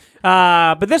for me.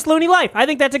 But This Loony Life, I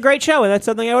think that's a great show, and that's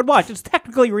something I would watch. It's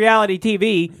technically reality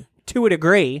TV to a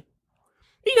degree.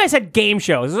 You guys had game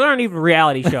shows. Those aren't even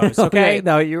reality shows, okay?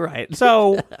 No, you're right.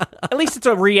 So at least it's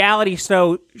a reality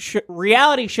show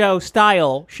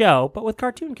style show, but with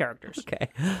cartoon characters. Okay.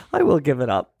 I will give it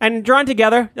up. And drawn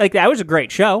together, like that was a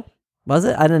great show. Was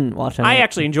it? I didn't watch it. I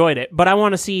actually enjoyed it, but I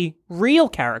want to see real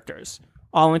characters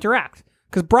all interact.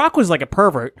 Because Brock was like a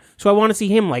pervert, so I want to see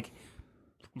him like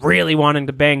really wanting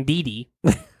to bang Dee Dee.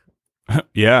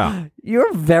 Yeah.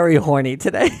 You're very horny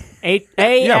today. A-A-F.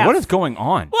 Yeah, what is going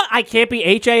on? What? I can't be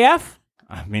HAF?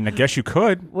 I mean, I guess you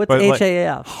could. What's but, like,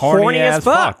 HAF? horny as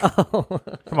fuck. Oh.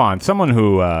 Come on, someone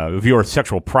who views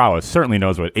sexual prowess certainly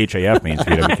knows what HAF means,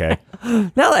 BWK.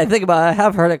 Now that I think about it, I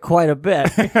have heard it quite a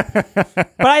bit.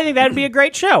 But I think that'd be a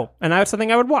great show, and that's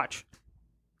something I would watch.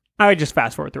 I would just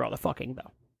fast forward through all the fucking,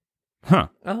 though. Huh.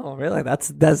 Oh, really?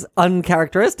 That's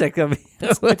uncharacteristic of you.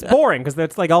 It's boring, because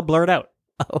it's like all blurred out.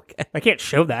 Okay. I can't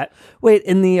show that. Wait,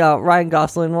 in the Ryan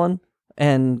Gosling one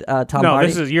and Tom No,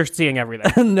 Hardy? you're seeing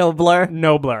everything. No blur?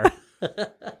 No blur.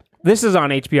 This is on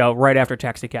HBO right after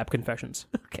Taxi Cab Confessions.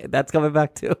 Okay, that's coming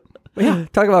back too.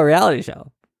 Talk about a reality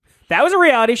show. That was a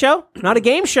reality show, not a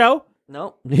game show.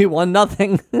 Nope. You won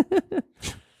nothing.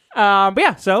 But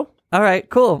yeah, so All right,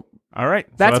 cool. All right.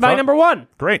 So that's my all- number one.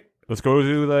 Great. Let's go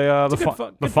to the It's a good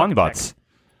fun, good fun fucking butts.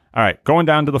 All right, going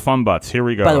down to the fun butts. Here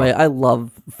we go. By the way, I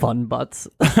love fun butts.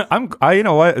 you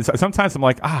know what? Sometimes I'm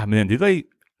like, man,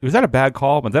 was that a bad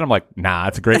call? But then I'm like, nah,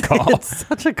 it's a great call. It's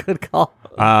such a good call.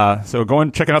 So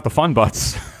checking out the fun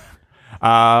butts. You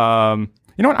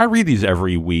know what? I read these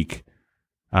every week.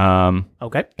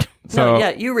 Okay. So No,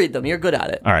 yeah, you read them. You're good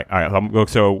at it. all right.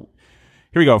 So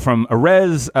here we go from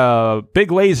Erez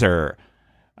Big Laser.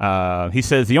 He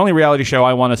says the only reality show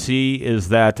I want to see is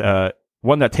that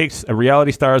one that takes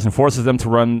reality stars and forces them to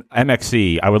run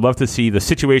MXC. I would love to see the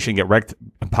situation get wrecked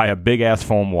by a big ass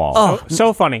foam wall. Oh,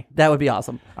 So funny. that would be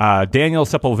awesome. Daniel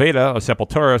Sepulveda of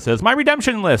Sepultura says, my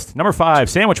redemption list. Number 5,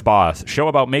 Sandwich Boss, show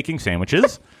about making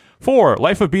sandwiches. 4,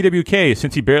 Life of BWK.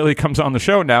 Since he barely comes on the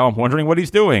show now, I'm wondering what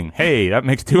he's doing. Hey, that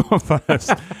makes 2 of us.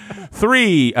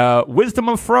 3, Wisdom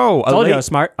of Fro. Told you I was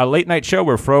smart. A late night show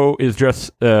where Fro is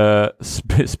just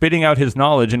spitting out his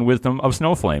knowledge and wisdom of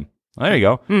Snowflame. Well, there you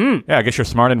go. Mm-hmm. Yeah, I guess you're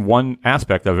smart in one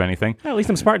aspect of anything. At least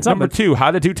I'm smart in something. Number 2,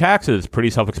 how to do taxes. Pretty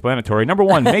self-explanatory. Number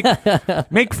 1,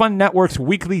 make Fun Network's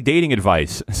weekly dating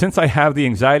advice. Since I have the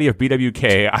anxiety of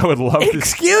BWK, I would love to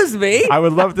Excuse me? I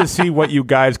would love to see what you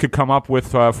guys could come up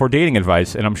with for dating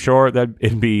advice, and I'm sure that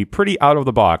it'd be pretty out of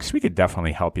the box. We could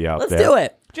definitely help you out Let's there. do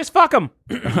it. Just fuck them.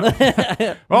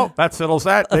 Well, that settles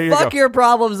that. There you Fuck go. your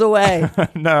problems away.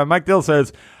 No, Mike Dill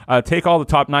says, take all the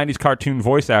top 90s cartoon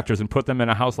voice actors and put them in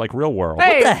a house like Real World.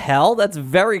 Hey. What the hell? That's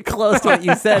very close to what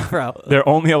you said, bro. They're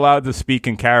only allowed to speak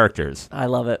in characters. I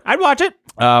love it. I'd watch it.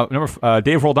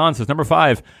 Dave Roldan says, number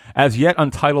 5, as yet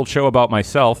untitled show about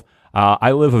myself.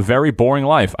 I live a very boring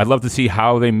life. I'd love to see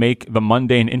how they make the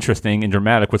mundane interesting and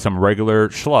dramatic with some regular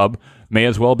schlub. May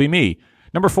as well be me.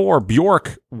 Number 4,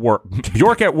 Bjork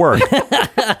at work.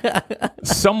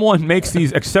 Someone makes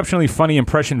these exceptionally funny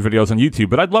impression videos on YouTube,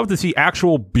 but I'd love to see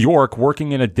actual Bjork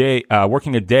working a day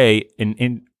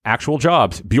in actual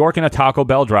jobs. Bjork in a Taco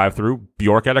Bell drive-thru,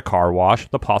 Bjork at a car wash.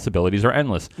 The possibilities are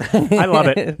endless. I love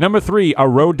it. Number 3, A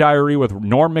Road Diary with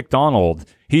Norm Macdonald.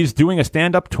 He's doing a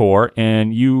stand-up tour,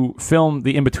 and you film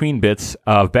the in-between bits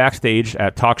of backstage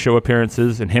at talk show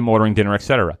appearances and him ordering dinner,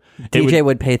 etc. DJ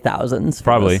would pay thousands. For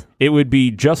Probably. this. It would be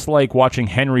just like watching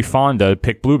Henry Fonda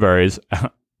pick blueberries.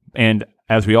 And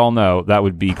as we all know, that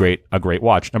would be a great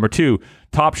watch. Number 2,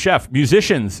 Top Chef.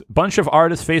 Musicians. Bunch of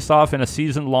artists face off in a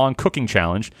season-long cooking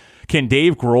challenge. Can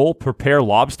Dave Grohl prepare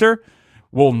lobster?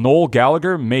 Will Noel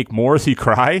Gallagher make Morrissey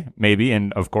cry? Maybe,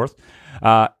 and of course.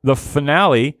 The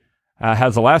finale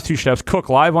has the last 2 chefs cook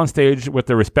live on stage with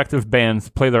their respective bands,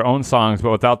 play their own songs,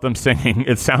 but without them singing.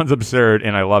 It sounds absurd,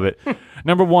 and I love it.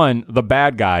 Number 1, The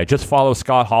Bad Guy. Just follow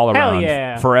Scott Hall around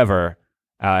yeah. forever.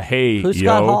 Hey, Who's yo.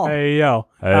 Scott Hall? Hey, yo.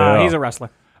 Hey, yo. He's a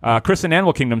wrestler. Chris in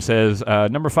Animal Kingdom says,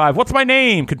 number 5, what's my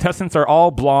name? Contestants are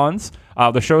all blondes.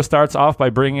 The show starts off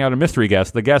by bringing out a mystery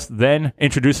guest. The guest then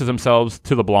introduces themselves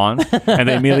to the blondes, and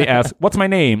they immediately ask, what's my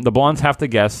name? The blondes have to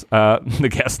guess the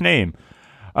guest's name.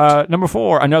 Number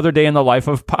 4, Another Day in the Life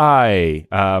of Pi.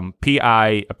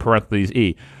 P-I, parentheses,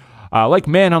 E. Like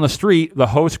Man on the Street, the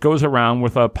host goes around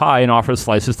with a pie and offers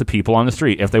slices to people on the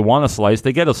street. If they want a slice,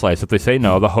 they get a slice. If they say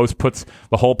no, the host puts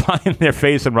the whole pie in their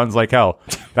face and runs like hell.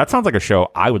 That sounds like a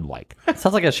show I would like.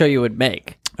 Sounds like a show you would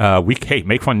make.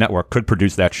 Make Fun Network could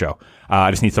produce that show. I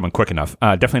just need someone quick enough.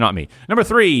 Definitely not me. Number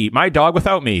 3, My Dog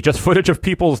Without Me. Just footage of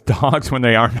people's dogs when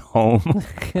they aren't home.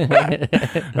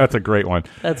 That's a great one.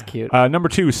 That's cute. Number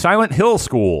 2, Silent Hill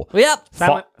School. Yep.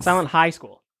 Silent High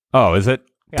School. Oh, is it?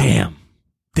 Yeah.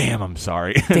 Damn, I'm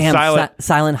sorry. Damn,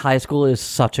 Silent High School is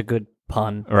such a good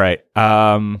pun. Right.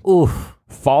 Oof.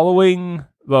 Following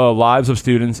the lives of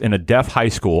students in a deaf high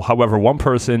school. However, one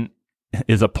person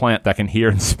is a plant that can hear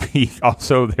and speak.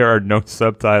 Also, there are no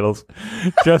subtitles,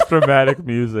 just dramatic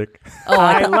music. Oh,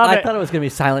 I love I it. thought it was going to be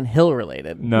Silent Hill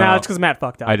related. No, it's because Matt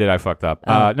fucked up. I fucked up.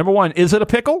 Number one, is it a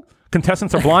pickle?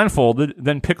 Contestants are blindfolded,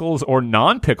 then pickles or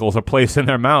non-pickles are placed in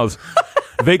their mouths.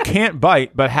 They can't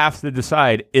bite, but have to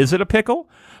decide, is it a pickle?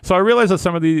 So I realize that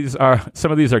some of these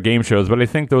are game shows, but I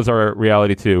think those are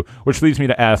reality too, which leads me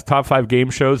to ask, top 5 game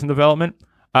shows in development?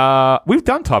 We've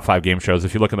done top 5 game shows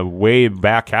if you look in the way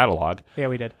back catalog. Yeah,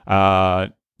 we did.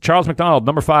 Charles McDonald,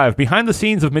 number 5, behind the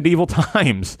scenes of medieval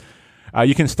times.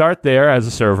 You can start there as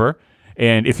a server,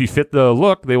 and if you fit the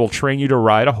look, they will train you to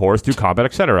ride a horse, do combat,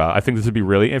 etc. I think this would be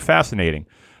really fascinating.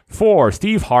 4,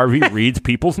 Steve Harvey reads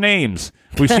people's names.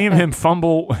 We've seen him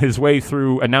fumble his way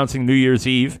through announcing New Year's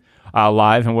Eve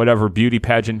live and whatever beauty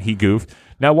pageant he goofed.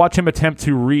 Now watch him attempt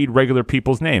to read regular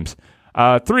people's names.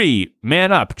 3,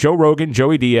 Man Up. Joe Rogan,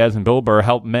 Joey Diaz, and Bill Burr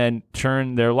help men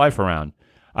turn their life around.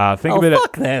 Think of it.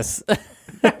 Fuck this.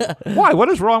 Why? What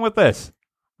is wrong with this?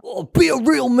 Well, be a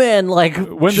real man like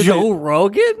When did Joe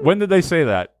Rogan? When did they say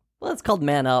that? Well, it's called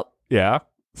Man Up. Yeah.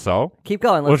 So? Keep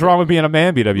going. What's wrong with being a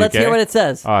man, BWK? Let's hear what it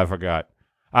says. Oh, I forgot.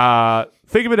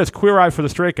 Think of it as Queer Eye for the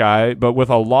Straight Guy, but with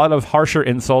a lot of harsher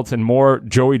insults and more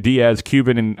Joey Diaz,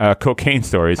 Cuban, and cocaine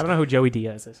stories. I don't know who Joey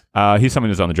Diaz is. He's someone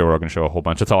who's on the Joe Rogan show a whole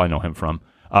bunch. That's all I know him from.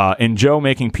 And Joe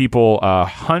making people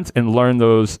hunt and learn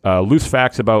those loose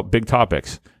facts about big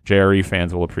topics. JRE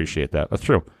fans will appreciate that. That's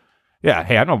true. Yeah,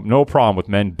 hey, I don't no problem with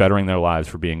men bettering their lives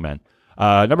for being men.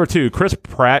 Number 2, Chris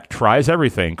Pratt tries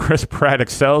everything. Chris Pratt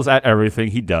excels at everything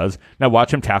he does. Now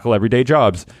watch him tackle everyday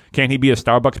jobs. Can he be a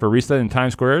Starbucks barista in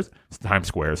Times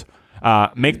Squares?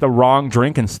 Make the wrong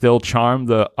drink and still charm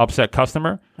the upset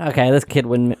customer? Okay, this kid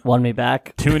won me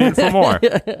back. Tune in for more.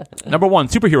 Number 1,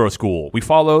 Superhero School. We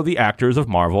follow the actors of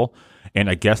Marvel and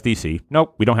I guess DC.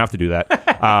 Nope, we don't have to do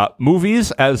that.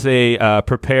 Movies as they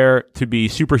prepare to be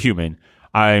superhuman.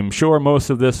 I'm sure most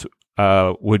of this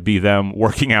would be them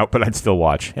working out, but I'd still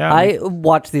watch. Yeah, I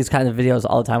watch these kind of videos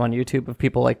all the time on YouTube of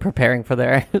people like preparing for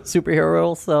their superhero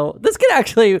roles. So this kid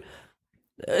actually,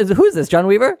 who is this? John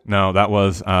Weaver? No, that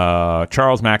was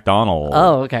Charles McDonald.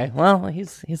 Oh, okay. Well,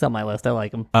 he's on my list. I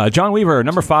like him. John Weaver,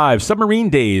 number 5, Submarine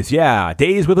Days. Yeah,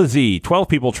 Days with a Z. 12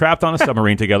 people trapped on a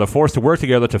submarine together, forced to work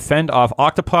together to fend off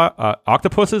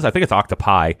octopuses. I think it's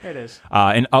octopi. It is.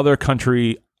 In other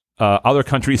country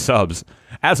subs.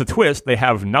 As a twist, they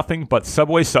have nothing but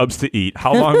Subway subs to eat.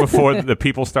 How long before the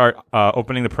people start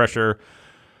opening the pressure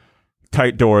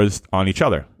tight doors on each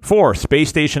other? 4, Space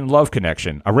Station Love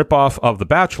Connection, a ripoff of The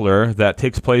Bachelor that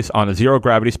takes place on a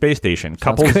zero-gravity space station.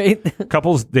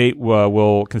 Couples date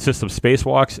will consist of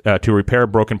spacewalks to repair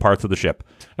broken parts of the ship.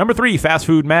 Number 3, Fast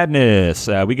Food Madness.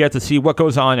 We get to see what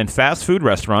goes on in fast food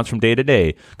restaurants from day to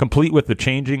day, complete with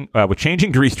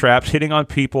changing grease traps, hitting on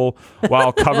people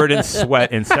while covered in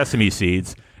sweat and sesame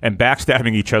seeds, and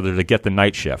backstabbing each other to get the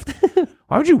night shift.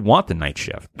 Why would you want the night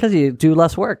shift? Because you do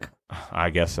less work. I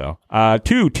guess so.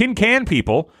 2, Tin Can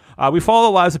People. We follow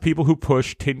the lives of people who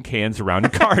push tin cans around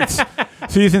in carts.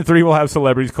 Season 3 will have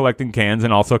celebrities collecting cans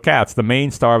and also cats. The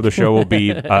main star of the show will be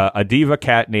a diva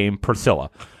cat named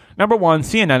Priscilla. Number 1,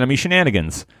 Sea Anemone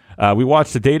Shenanigans. We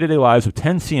watch the day-to-day lives of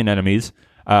 10 sea anemones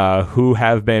who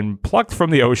have been plucked from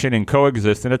the ocean and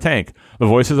coexist in a tank. The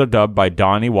voices are dubbed by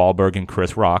Donnie Wahlberg and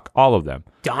Chris Rock, all of them.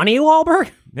 Donnie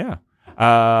Wahlberg? Yeah.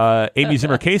 Amy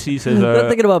Zimmer Casey says I'm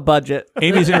thinking about budget.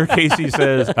 Amy Zimmer Casey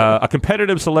says a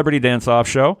competitive celebrity dance-off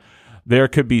show. There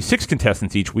could be 6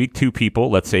 contestants each week, 2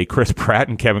 people, let's say Chris Pratt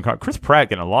and Kevin Hart. Chris Pratt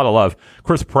getting a lot of love.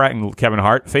 Chris Pratt and Kevin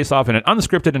Hart face off in an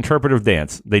unscripted interpretive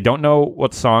dance. They don't know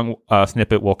what song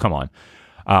snippet will come on,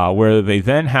 where they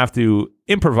then have to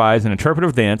improvise an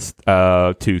interpretive dance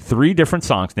to 3 different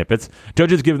song snippets.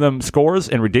 Judges give them scores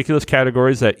in ridiculous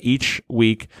categories that each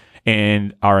week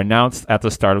and are announced at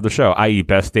the start of the show, i.e.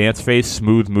 best dance face,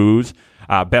 smooth moves,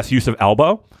 best use of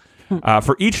elbow.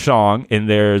 For each song, and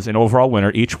there's an overall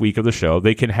winner each week of the show.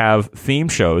 They can have theme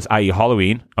shows, i.e.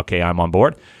 Halloween. Okay, I'm on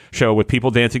board. Show with people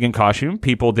dancing in costume,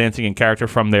 people dancing in character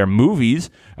from their movies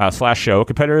 / show,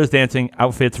 competitors dancing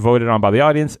outfits voted on by the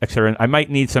audience, etc. I might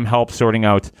need some help sorting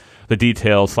out the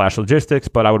details / logistics,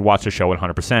 but I would watch the show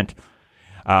 100%.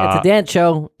 It's a dance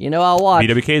show. You know I'll watch.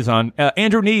 BWK's on.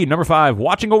 Andrew Need, number 5,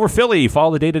 watching over Philly.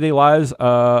 Follow the day-to-day lives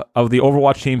of the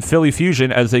Overwatch team Philly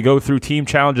Fusion as they go through team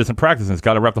challenges and practices.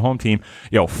 Got to rep the home team.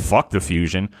 Yo, fuck the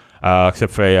Fusion.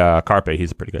 Except for Carpe.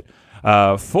 He's pretty good.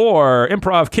 4,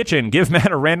 Improv Kitchen. Give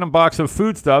Matt a random box of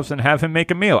foodstuffs and have him make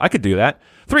a meal. I could do that.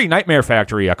 3, Nightmare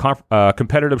Factory, a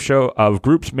competitive show of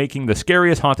groups making the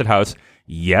scariest haunted house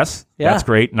Yes, Yeah, that's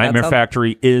great. Nightmare sounds-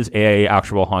 Factory is a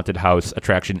actual haunted house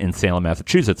attraction in Salem,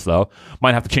 Massachusetts, though.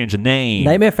 Might have to change the name.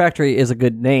 Nightmare Factory is a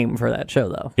good name for that show,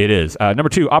 though. It is. Number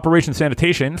 2, Operation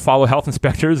Sanitation. Follow health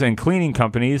inspectors and cleaning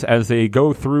companies as they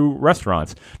go through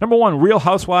restaurants. Number 1, Real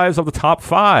Housewives of the Top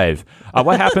 5.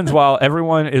 What happens while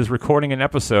everyone is recording an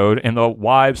episode and the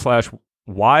wives to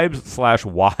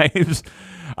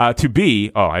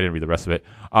be, I didn't read the rest of it,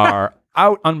 are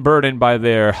out unburdened by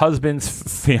their husbands'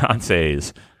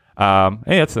 fiancés.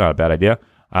 Hey, that's not a bad idea.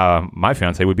 My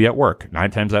fiance would be at work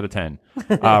 9 times out of 10.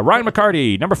 Ryan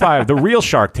McCarty. Number 5, The Real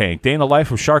Shark Tank. Day in the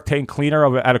life of Shark Tank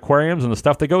cleaner at aquariums and the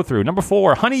stuff they go through. Number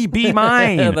 4, Honey Bee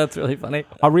Mine. That's really funny.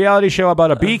 A reality show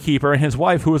about a beekeeper and his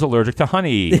wife who is allergic to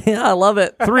honey. Yeah, I love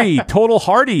it. 3, Total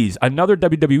Hardys, another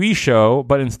WWE show,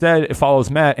 but instead it follows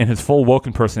Matt and his full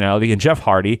Woken personality and Jeff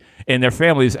Hardy and their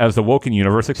families as the Woken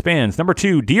universe expands. Number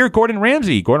 2, Dear Gordon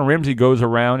Ramsay. Gordon Ramsay goes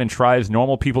around and tries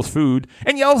normal people's food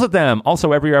and yells at them.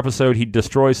 Also, every episode he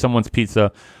destroys someone's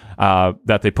pizza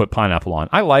that they put pineapple on.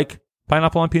 I like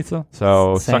pineapple on pizza,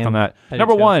 so Same. suck on that. I do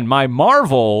Number too. 1, My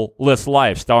Marvelous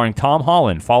Life, starring Tom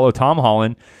Holland. Follow Tom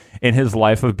Holland in his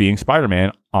life of being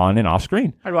Spider-Man on and off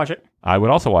screen. I'd watch it. I would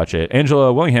also watch it.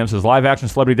 Angela Willingham says live action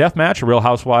celebrity deathmatch, Real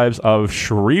Housewives of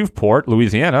Shreveport,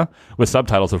 Louisiana, with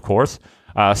subtitles, of course.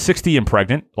 60 and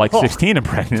pregnant, like 16 and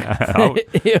pregnant.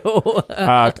 Ew.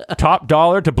 Top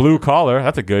dollar to blue collar.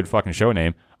 That's a good fucking show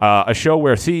name. A show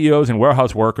where CEOs and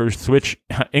warehouse workers switch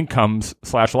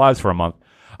incomes/lives for a month.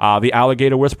 The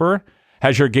Alligator Whisperer.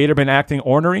 Has your gator been acting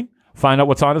ornery? Find out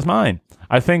what's on his mind.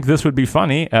 I think this would be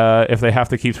funny if they have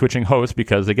to keep switching hosts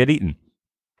because they get eaten.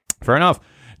 Fair enough.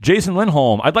 Jason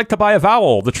Lindholm, I'd like to buy a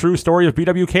vowel. The true story of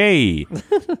BWK.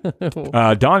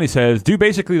 Donnie says, do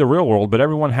basically the real world, but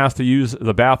everyone has to use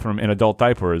the bathroom in adult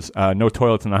diapers. No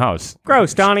toilets in the house.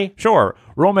 Gross, Donnie. Sure.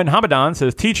 Roman Hamadan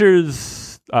says,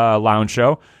 teachers lounge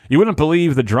show. You wouldn't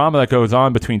believe the drama that goes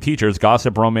on between teachers,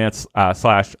 gossip, romance, /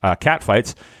 cat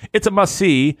fights. It's a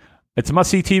must-see. It's a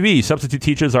must-see TV. Substitute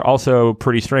teachers are also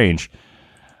pretty strange.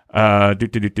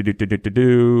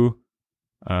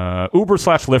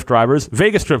 Uber/Lyft drivers,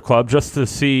 Vegas strip club, just to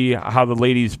see how the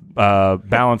ladies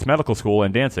balance medical school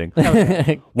and dancing.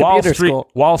 Computer school.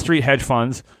 Wall Street hedge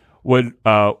funds would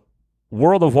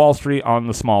World of Wall Street on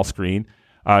the small screen.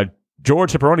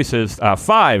 George Ciparoni says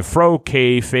 5 Fro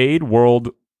K Fade World.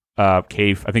 I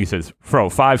think he says Fro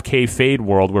 5K Fade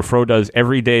World, where Fro does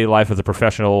everyday life as a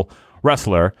professional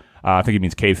wrestler. I think he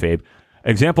means kayfabe.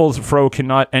 Examples: Fro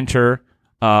cannot enter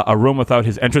a room without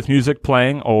his entrance music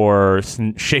playing or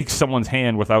shake someone's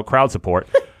hand without crowd support.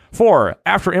 4,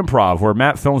 After Improv, where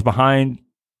Matt films behind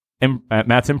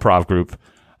Matt's improv group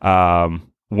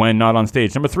when not on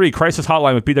stage. Number 3, Crisis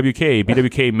Hotline with BWK.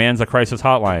 BWK mans the Crisis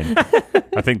Hotline.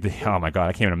 I think, oh my God,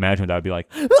 I can't even imagine what that would be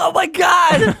like. Oh my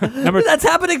God! That's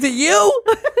happening to you?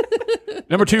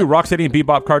 Number 2, Rocksteady and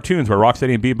Bebop cartoons, where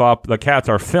Rocksteady and Bebop the cats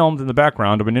are filmed in the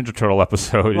background of a Ninja Turtle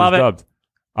episode. Love is it. dubbed.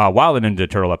 While the Ninja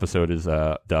Turtle episode is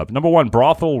dubbed. Number 1,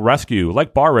 Brothel Rescue,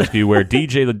 like Bar Rescue, where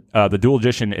DJ the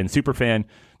Dual-Magician and superfan,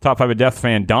 Top 5 of Death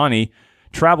fan Donnie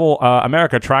travel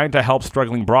America trying to help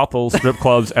struggling brothels, strip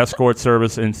clubs, escort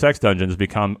service, and sex dungeons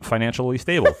become financially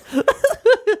stable.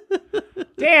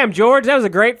 Damn, George, that was a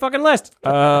great fucking list.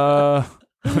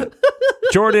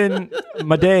 Jordan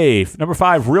Madej. Number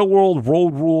 5, Real World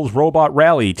Road Rules Robot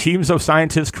Rally. Teams of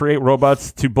scientists create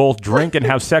robots to both drink and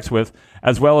have sex with,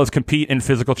 as well as compete in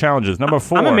physical challenges. Number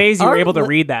 4. I'm amazed you were Our able to li-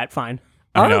 read that fine.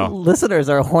 I Our know. listeners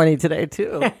are horny today,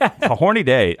 too. A horny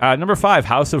day. Number 5,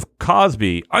 House of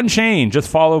Cosby. Unchained. Just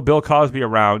follow Bill Cosby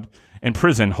around in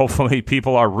prison. Hopefully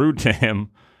people are rude to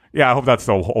him. Yeah, I hope that's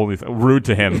the only thing. Rude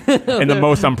to him in the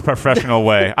most unprofessional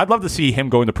way. I'd love to see him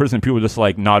go into prison. People just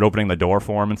like not opening the door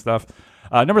for him and stuff.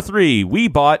 Number 3, we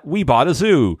bought a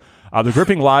zoo. The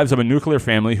gripping lives of a nuclear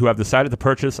family who have decided to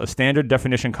purchase a standard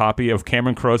definition copy of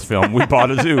Cameron Crowe's film, We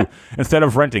Bought a Zoo, instead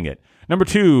of renting it. Number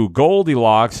 2,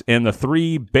 Goldilocks and the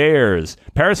 3 Bears.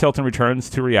 Paris Hilton returns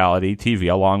to reality TV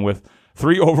along with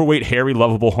 3 overweight, hairy,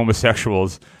 lovable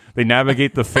homosexuals. They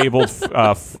navigate the fabled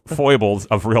foibles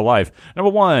of real life.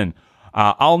 Number 1,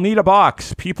 I'll need a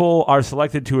box. People are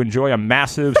selected to enjoy a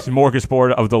massive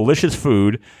smorgasbord of delicious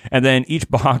food, and then each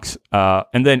box,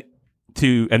 and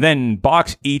then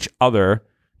box each other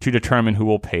to determine who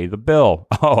will pay the bill.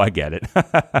 Oh, I get it.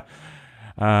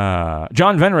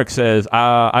 John Venrick says,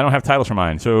 I don't have titles for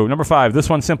mine. So number 5, this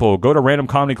one's simple. Go to Random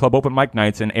Comedy Club open mic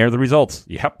nights and air the results.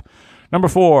 Yep. Number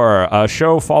 4, a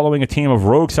show following a team of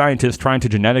rogue scientists trying to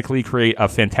genetically create a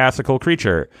fantastical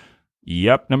creature.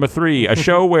 Yep. Number 3, a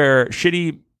show where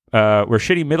shitty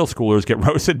middle schoolers get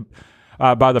roasted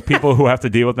by the people who have to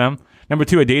deal with them. Number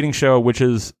 2, a dating show which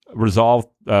is resolved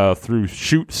through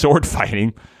shoot sword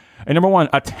fighting. And number 1,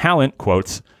 a talent,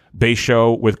 quotes, based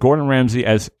show with Gordon Ramsay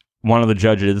as one of the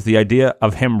judges. The idea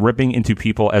of him ripping into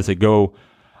people as they go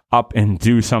up and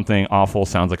do something awful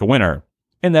sounds like a winner.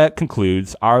 And that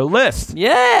concludes our list.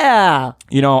 Yeah.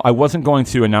 You know, I wasn't going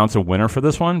to announce a winner for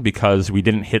this one because we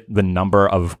didn't hit the number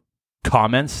of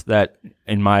comments that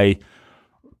in my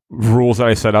rules that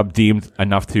I set up deemed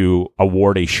enough to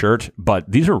award a shirt.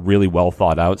 But these are really well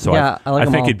thought out. So Yeah, I like I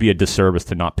them think all. it'd be a disservice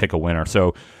to not pick a winner.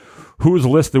 So whose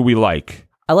list do we like?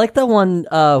 I like the one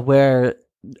where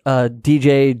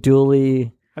DJ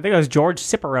Dooley, I think it was George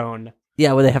Ciperone.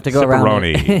 yeah, where they have to go Ciperone.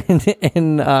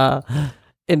 around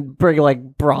and bring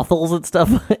like brothels and stuff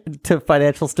to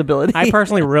financial stability. I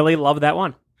personally really love that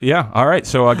one. Yeah. All right.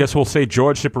 So I guess we'll say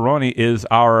George Ciperone is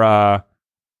our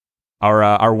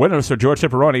winner. So George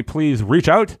Ciperone, please reach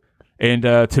out and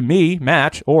to me,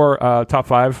 Matt, or Top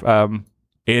 5,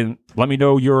 and let me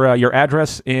know your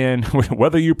address and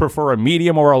whether you prefer a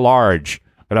medium or a large.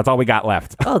 But that's all we got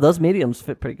left. Oh, those mediums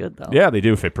fit pretty good though. Yeah, they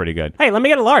do fit pretty good. Hey, let me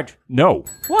get a large. No,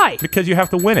 Why? because you have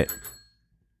to win it.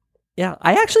 Yeah,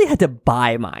 I actually had to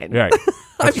buy mine. Right.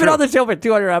 I've been on the show for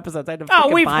 200 episodes. I had to Oh,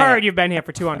 freaking we've buy heard it. you've been here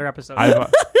for 200 episodes.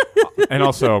 And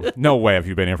also, no way have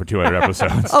you been here for 200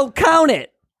 episodes. Oh, count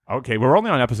it. Okay, we're only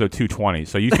on episode 220.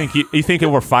 So you think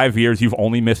over 5 years you've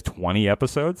only missed 20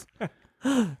 episodes?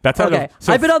 That's how Okay,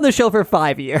 so I've been on the show for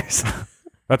 5 years.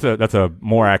 That's a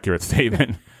more accurate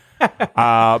statement.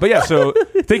 But yeah, so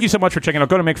thank you so much for checking out.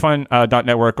 Go to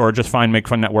makefun.network or just find Make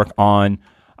Fun Network on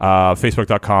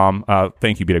Facebook.com.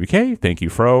 Thank you, BWK. Thank you,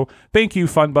 Fro. Thank you,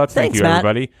 Fun Butts. Thank Thanks, you, Matt.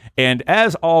 everybody. And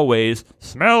as always,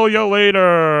 smell you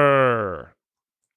later.